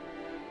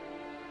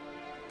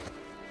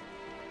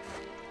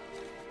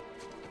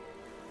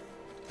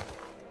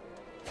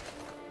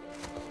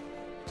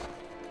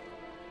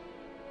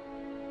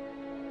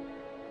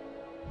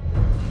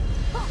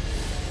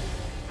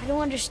 I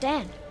don't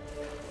understand.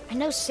 I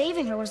know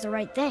saving her was the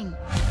right thing,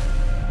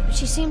 but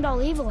she seemed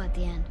all evil at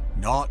the end.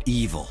 Not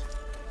evil.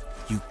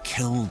 You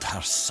killed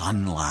her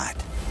son, lad.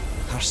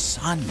 Her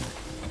son.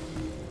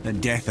 The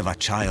death of a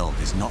child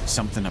is not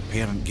something a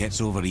parent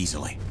gets over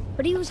easily.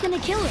 But he was gonna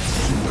kill her.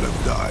 She would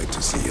have died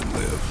to see him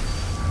live.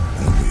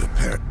 Only a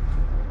parent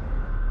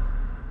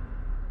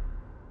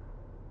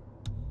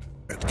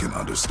can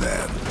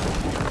understand.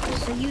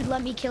 So you'd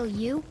let me kill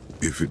you?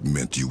 If it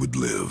meant you would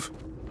live.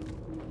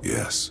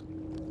 Yes.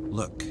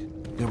 Look,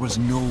 there was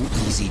no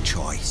easy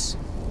choice.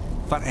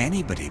 For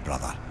anybody,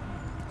 brother.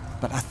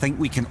 But I think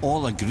we can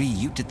all agree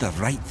you did the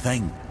right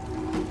thing.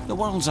 The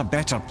world's a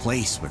better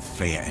place with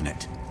Freya in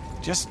it.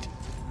 Just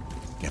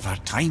give her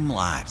time,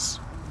 lads.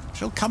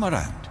 She'll come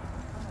around.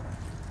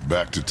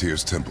 Back to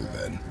Tyr's temple,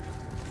 then.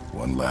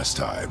 One last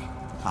time.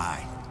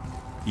 Aye.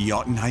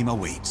 Jotunheim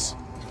awaits.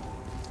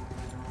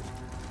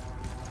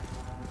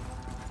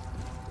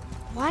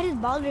 Why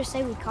did Baldur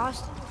say we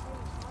cost him?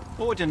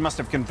 Odin must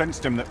have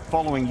convinced him that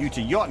following you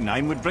to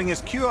Jotunheim would bring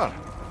his cure.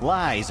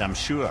 Lies, I'm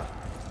sure.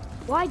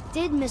 Why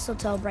did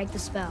mistletoe break the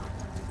spell?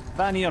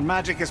 Vanir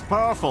magic is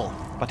powerful,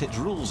 but its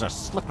rules are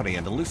slippery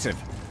and elusive.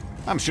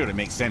 I'm sure it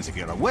makes sense if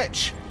you're a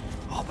witch.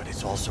 Oh, but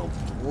it's also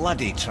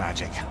bloody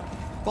tragic.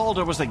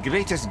 Baldur was the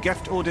greatest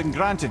gift Odin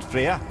granted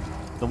Freya.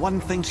 The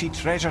one thing she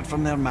treasured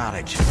from their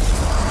marriage.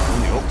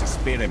 Only hoped to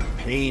spare him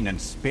pain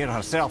and spare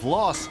herself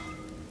loss.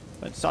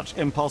 But such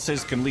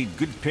impulses can lead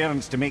good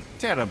parents to make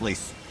terribly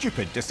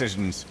stupid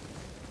decisions.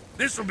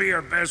 This'll be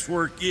our best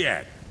work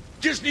yet.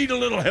 Just need a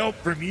little help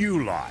from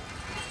you lot.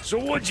 So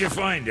what'd you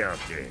find out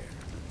there?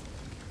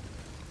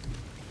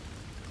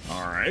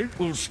 Alright,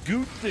 we'll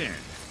scoot then.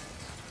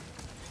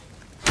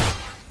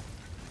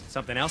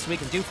 Something else we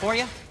can do for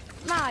you?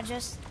 Nah,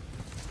 just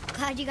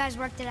glad you guys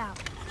worked it out.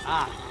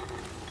 Ah.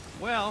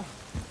 Well,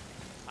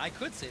 I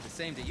could say the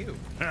same to you.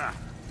 Ha!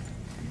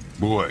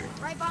 Boy.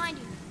 Right behind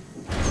you.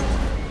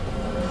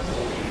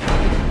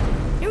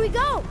 Here we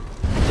go!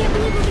 I can't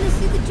believe we're gonna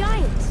see the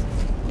giants.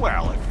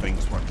 Well, if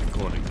things work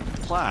according to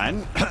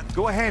plan,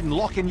 go ahead and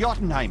lock in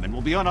Jotunheim and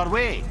we'll be on our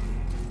way.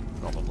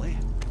 Probably.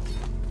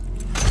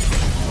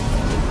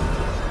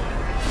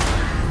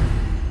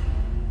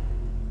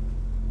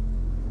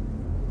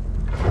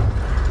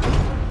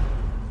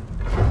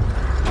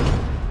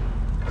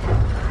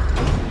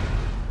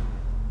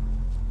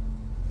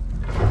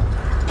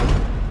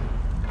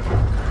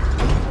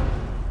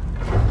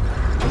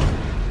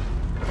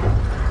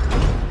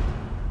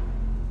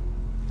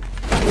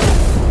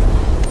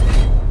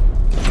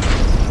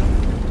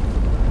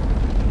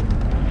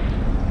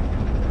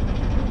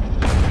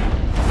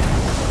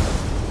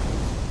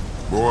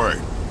 Boy.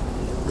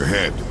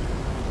 Ahead.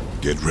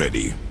 Get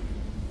ready.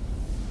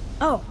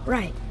 Oh,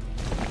 right.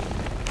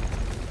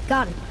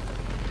 Got it.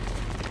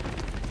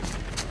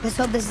 Let's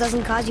hope this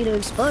doesn't cause you to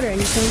explode or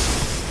anything.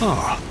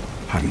 Oh,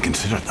 hadn't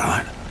considered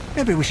that.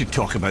 Maybe we should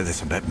talk about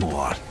this a bit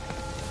more.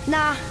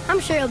 Nah, I'm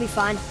sure you'll be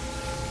fine.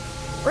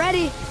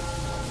 Ready?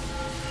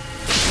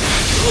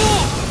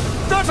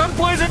 Oh, that's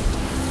unpleasant!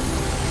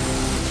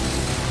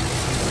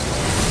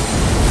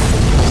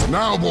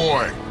 Now,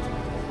 boy!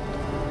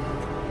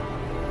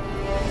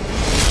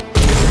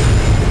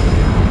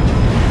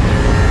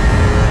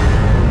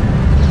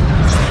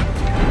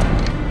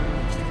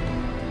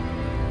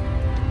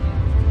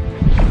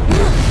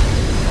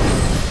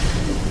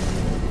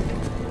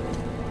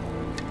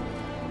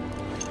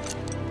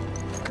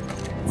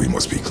 We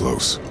must be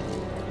close.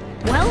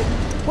 Well,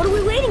 what are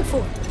we waiting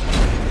for?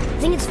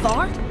 Think it's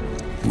far?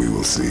 We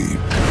will see.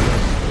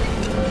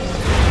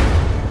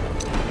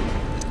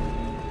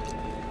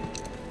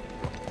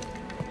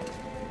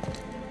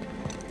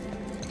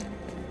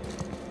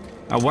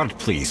 A word,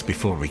 please,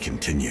 before we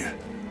continue.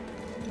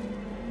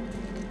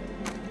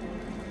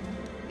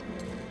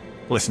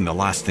 Listen, the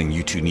last thing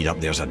you two need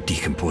up there's a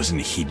decomposing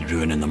he'd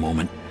ruin in the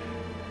moment.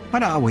 Why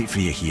don't I wait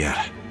for you here?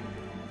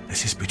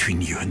 This is between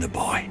you and the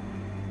boy.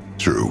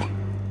 True.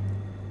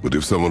 But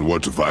if someone were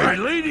to My fight...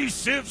 lady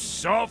Sif's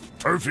soft,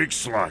 perfect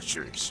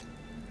sloshers.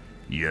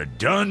 You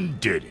done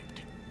did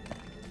it.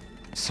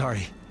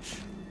 Sorry.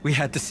 We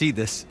had to see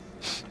this.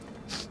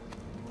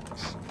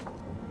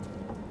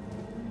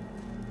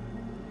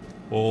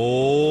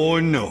 Oh,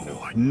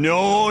 no.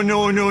 No,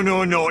 no, no,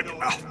 no, no.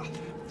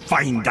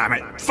 Fine, damn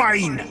it.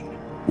 Fine!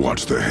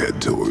 Watch the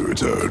head till we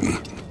return.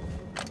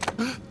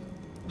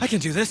 I can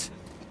do this.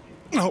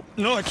 No,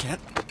 I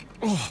can't.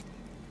 Oh.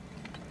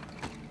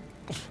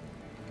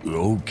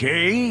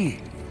 Okay.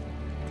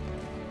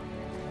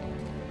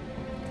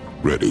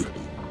 Ready.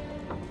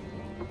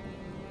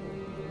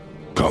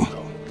 Come.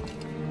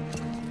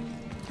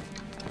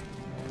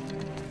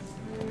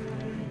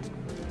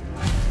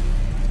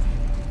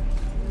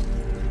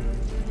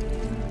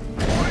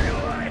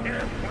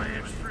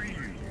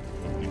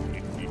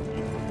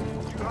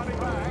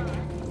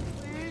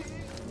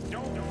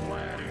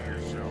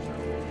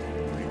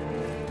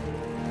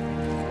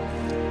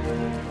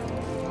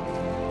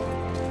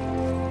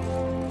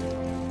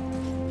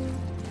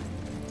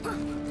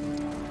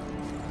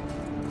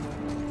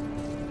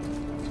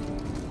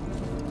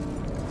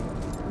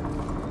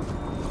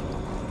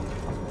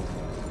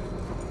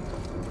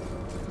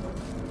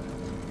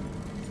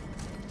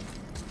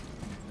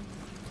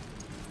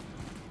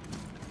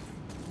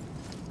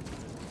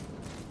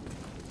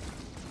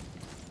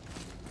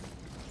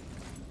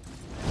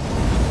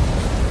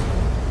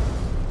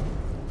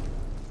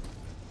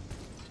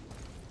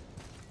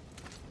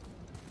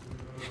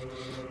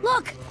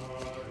 Look!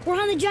 We're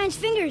on the giant's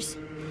fingers.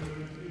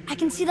 I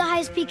can see the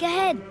highest peak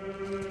ahead.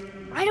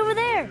 Right over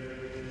there.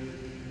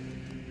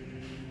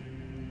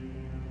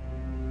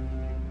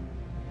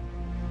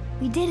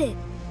 We did it.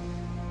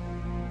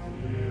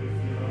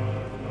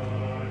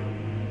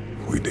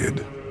 We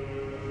did.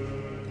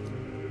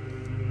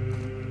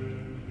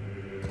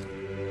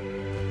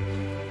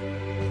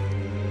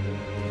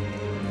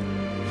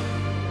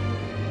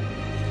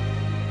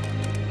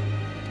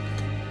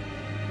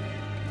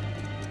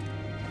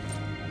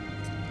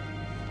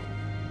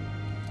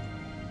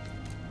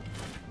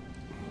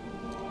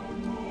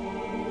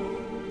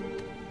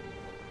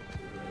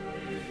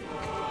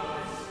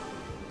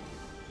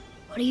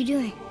 What are you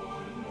doing?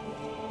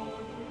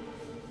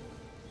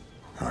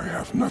 I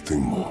have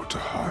nothing more to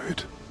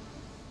hide.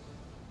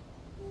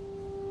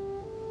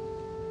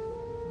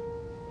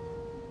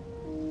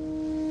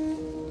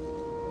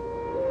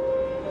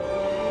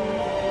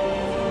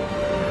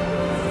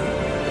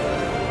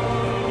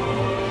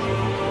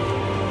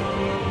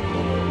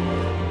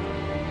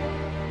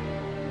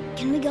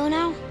 Can we go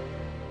now?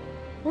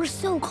 We're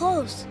so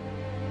close.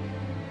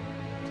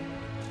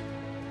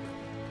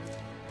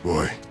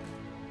 Boy.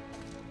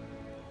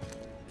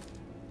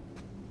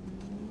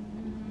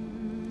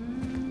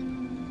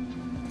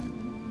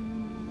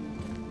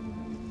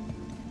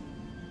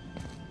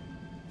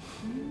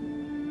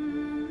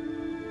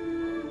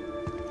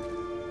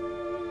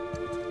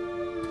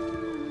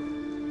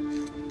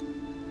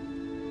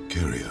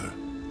 Carry her.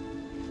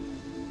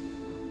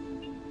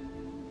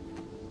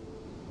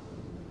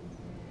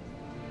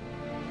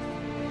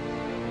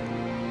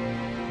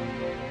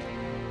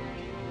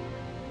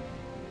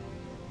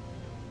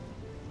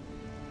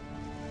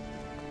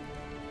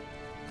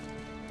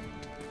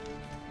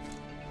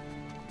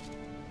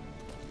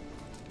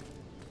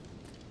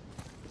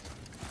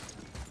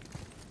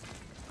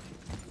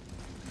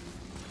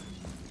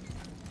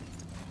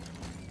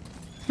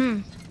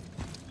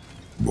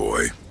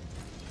 Boy.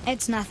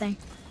 It's nothing.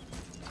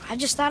 I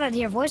just thought I'd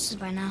hear voices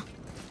by now.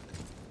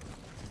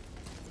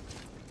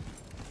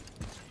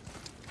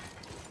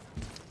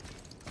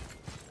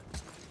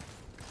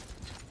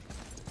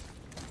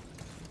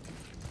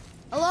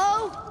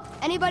 Hello?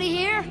 Anybody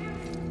here?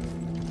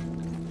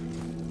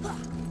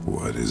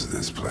 What is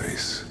this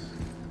place?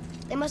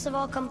 They must have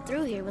all come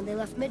through here when they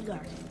left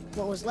Midgard.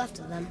 What was left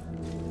of them.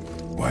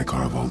 Why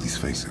carve all these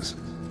faces?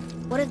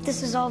 What if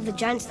this is all the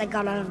giants that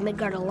got out of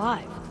Midgard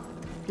alive?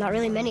 Not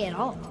really many at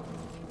all.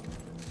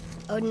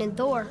 Odin and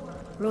Thor,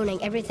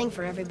 ruining everything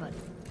for everybody.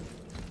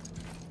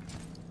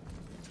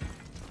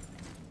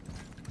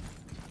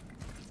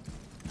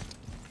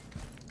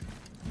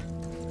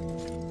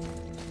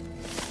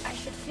 I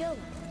should feel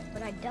them,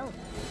 but I don't.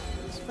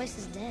 This place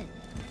is dead.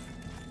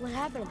 What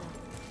happened to them?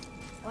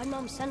 Why'd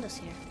Mom send us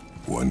here?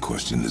 One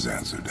question is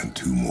answered, and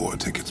two more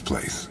take its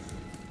place.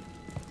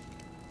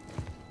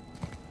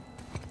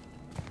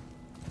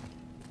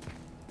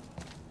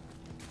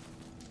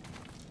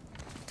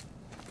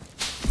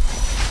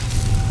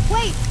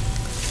 Wait!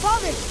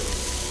 Father!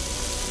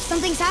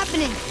 Something's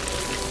happening.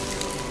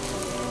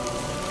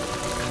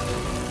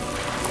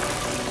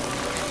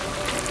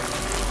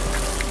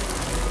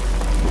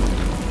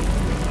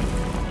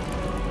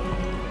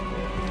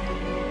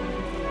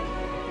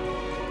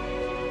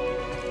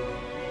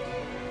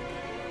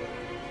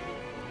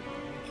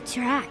 It's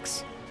your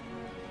axe.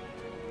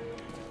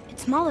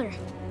 It's Mother.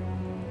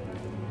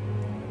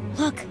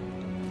 Look.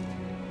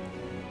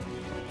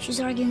 She's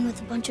arguing with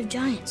a bunch of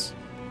giants.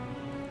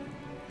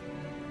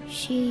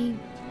 She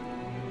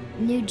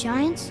knew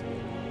giants?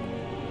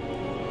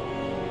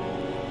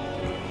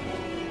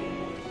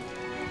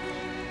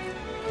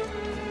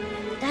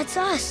 That's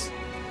us.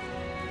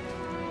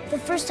 The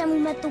first time we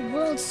met the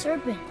world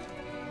serpent.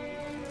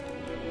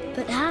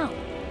 But how?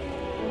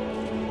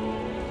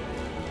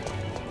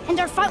 And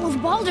our fight with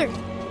Baldur.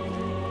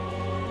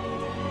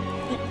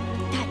 But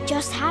that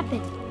just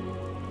happened.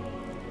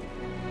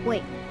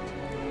 Wait.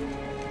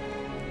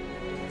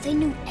 They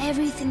knew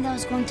everything that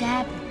was going to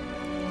happen.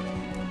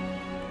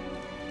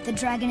 The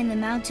dragon in the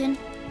mountain,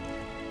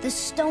 the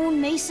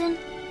stone mason,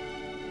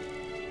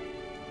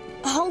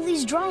 all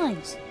these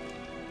drawings.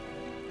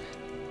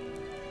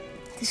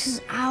 This is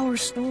our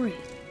story.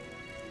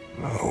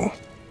 No.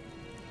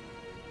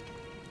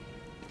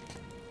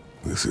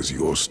 This is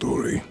your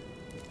story.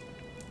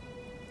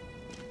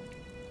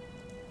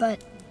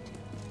 But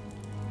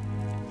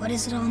what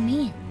does it all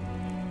mean?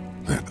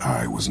 That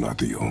I was not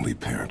the only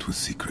parent with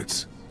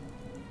secrets.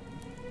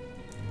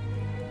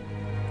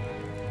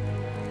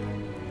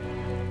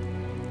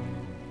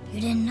 You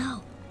didn't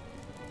know.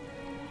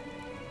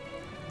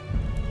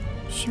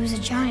 She was a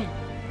giant.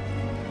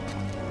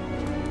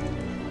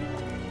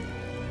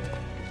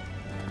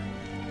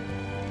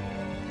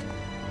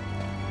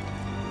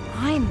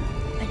 I'm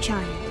a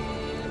giant.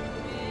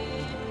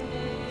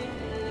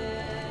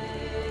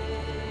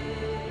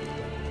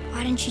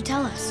 Why didn't she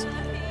tell us?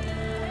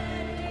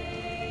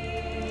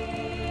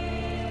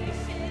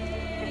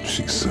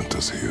 She sent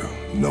us here,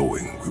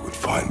 knowing we would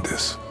find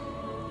this.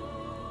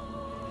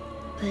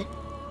 But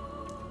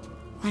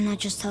why not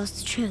just tell us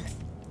the truth?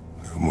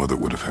 Your mother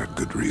would have had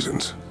good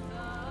reasons.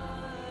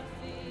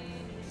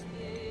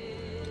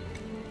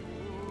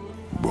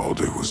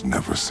 Baldur was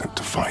never sent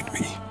to find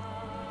me.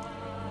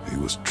 He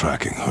was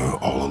tracking her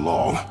all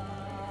along,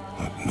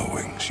 not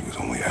knowing she was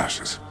only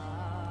ashes.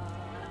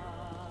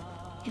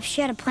 If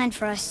she had a plan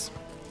for us,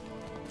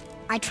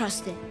 I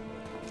trust it.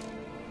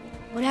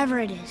 Whatever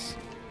it is.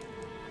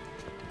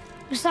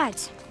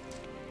 Besides,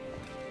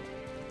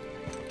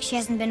 she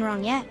hasn't been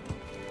wrong yet.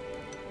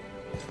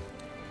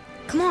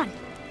 Come on.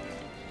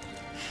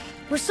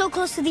 We're so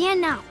close to the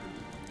end now.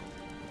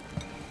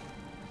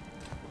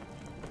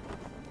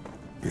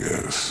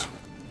 Yes.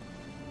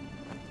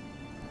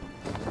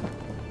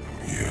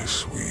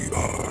 Yes, we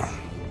are.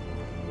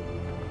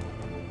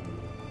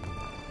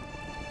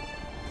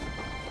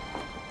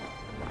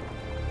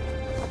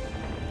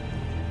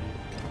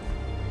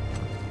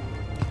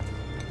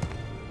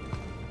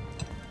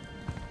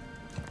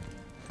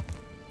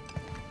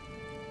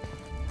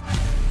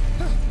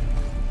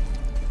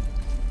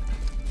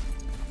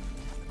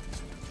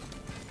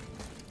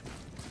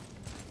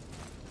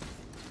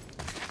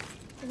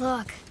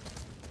 Look,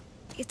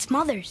 it's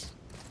Mother's.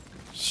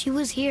 She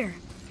was here.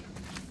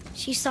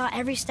 She saw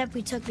every step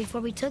we took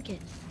before we took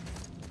it.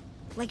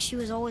 Like she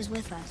was always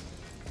with us.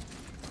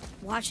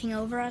 Watching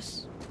over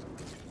us,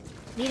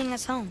 leading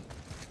us home.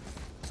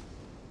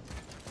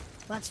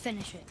 Let's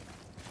finish it.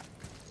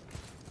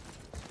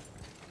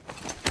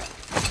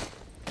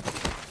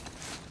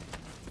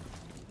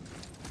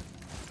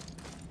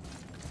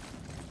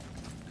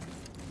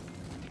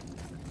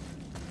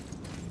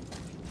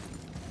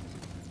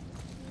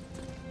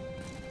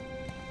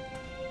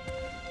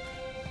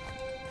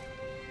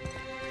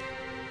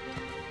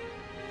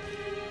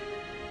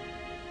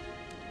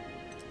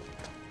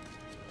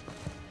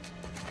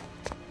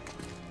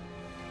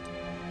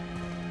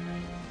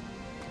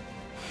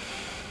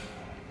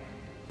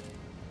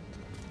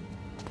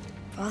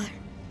 Father?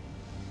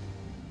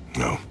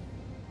 No.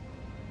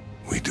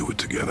 We do it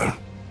together.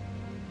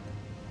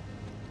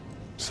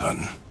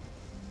 Son.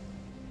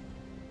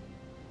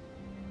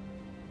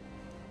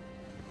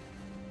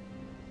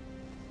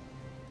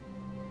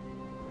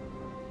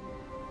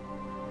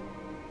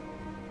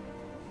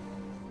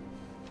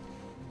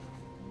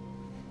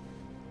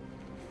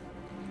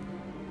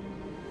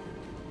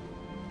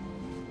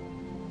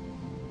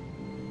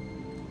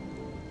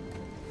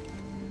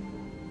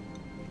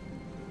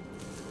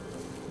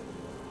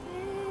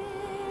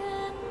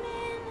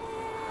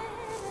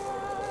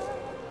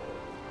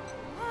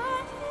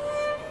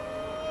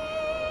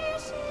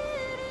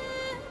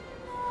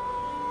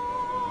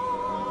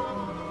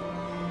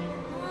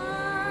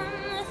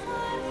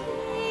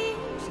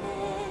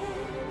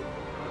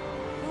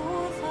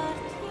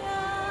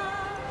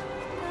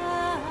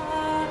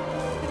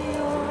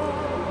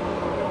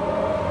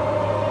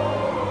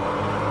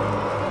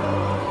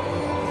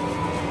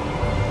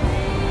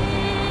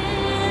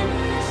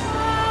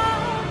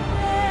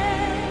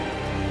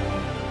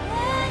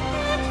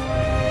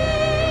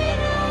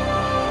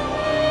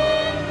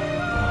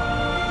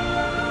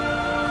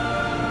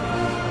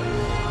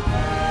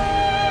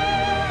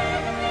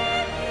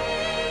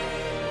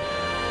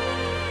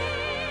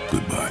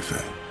 Goodbye,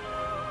 Faye.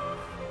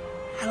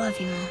 I love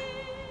you, Mom.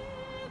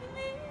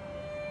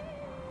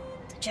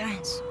 The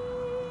giants.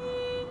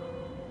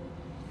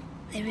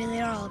 They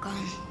really are all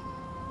gone.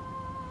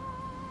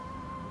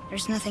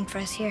 There's nothing for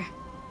us here.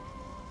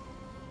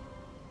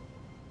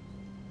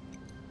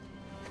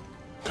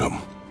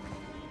 Come.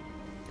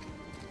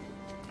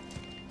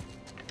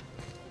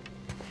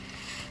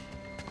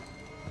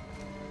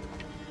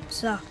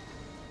 So,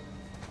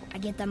 I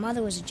get that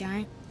Mother was a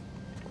giant,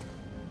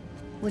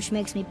 which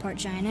makes me part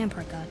giant and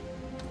part god.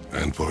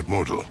 And part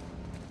mortal.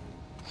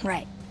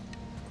 Right.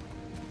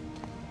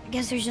 I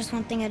guess there's just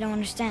one thing I don't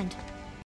understand.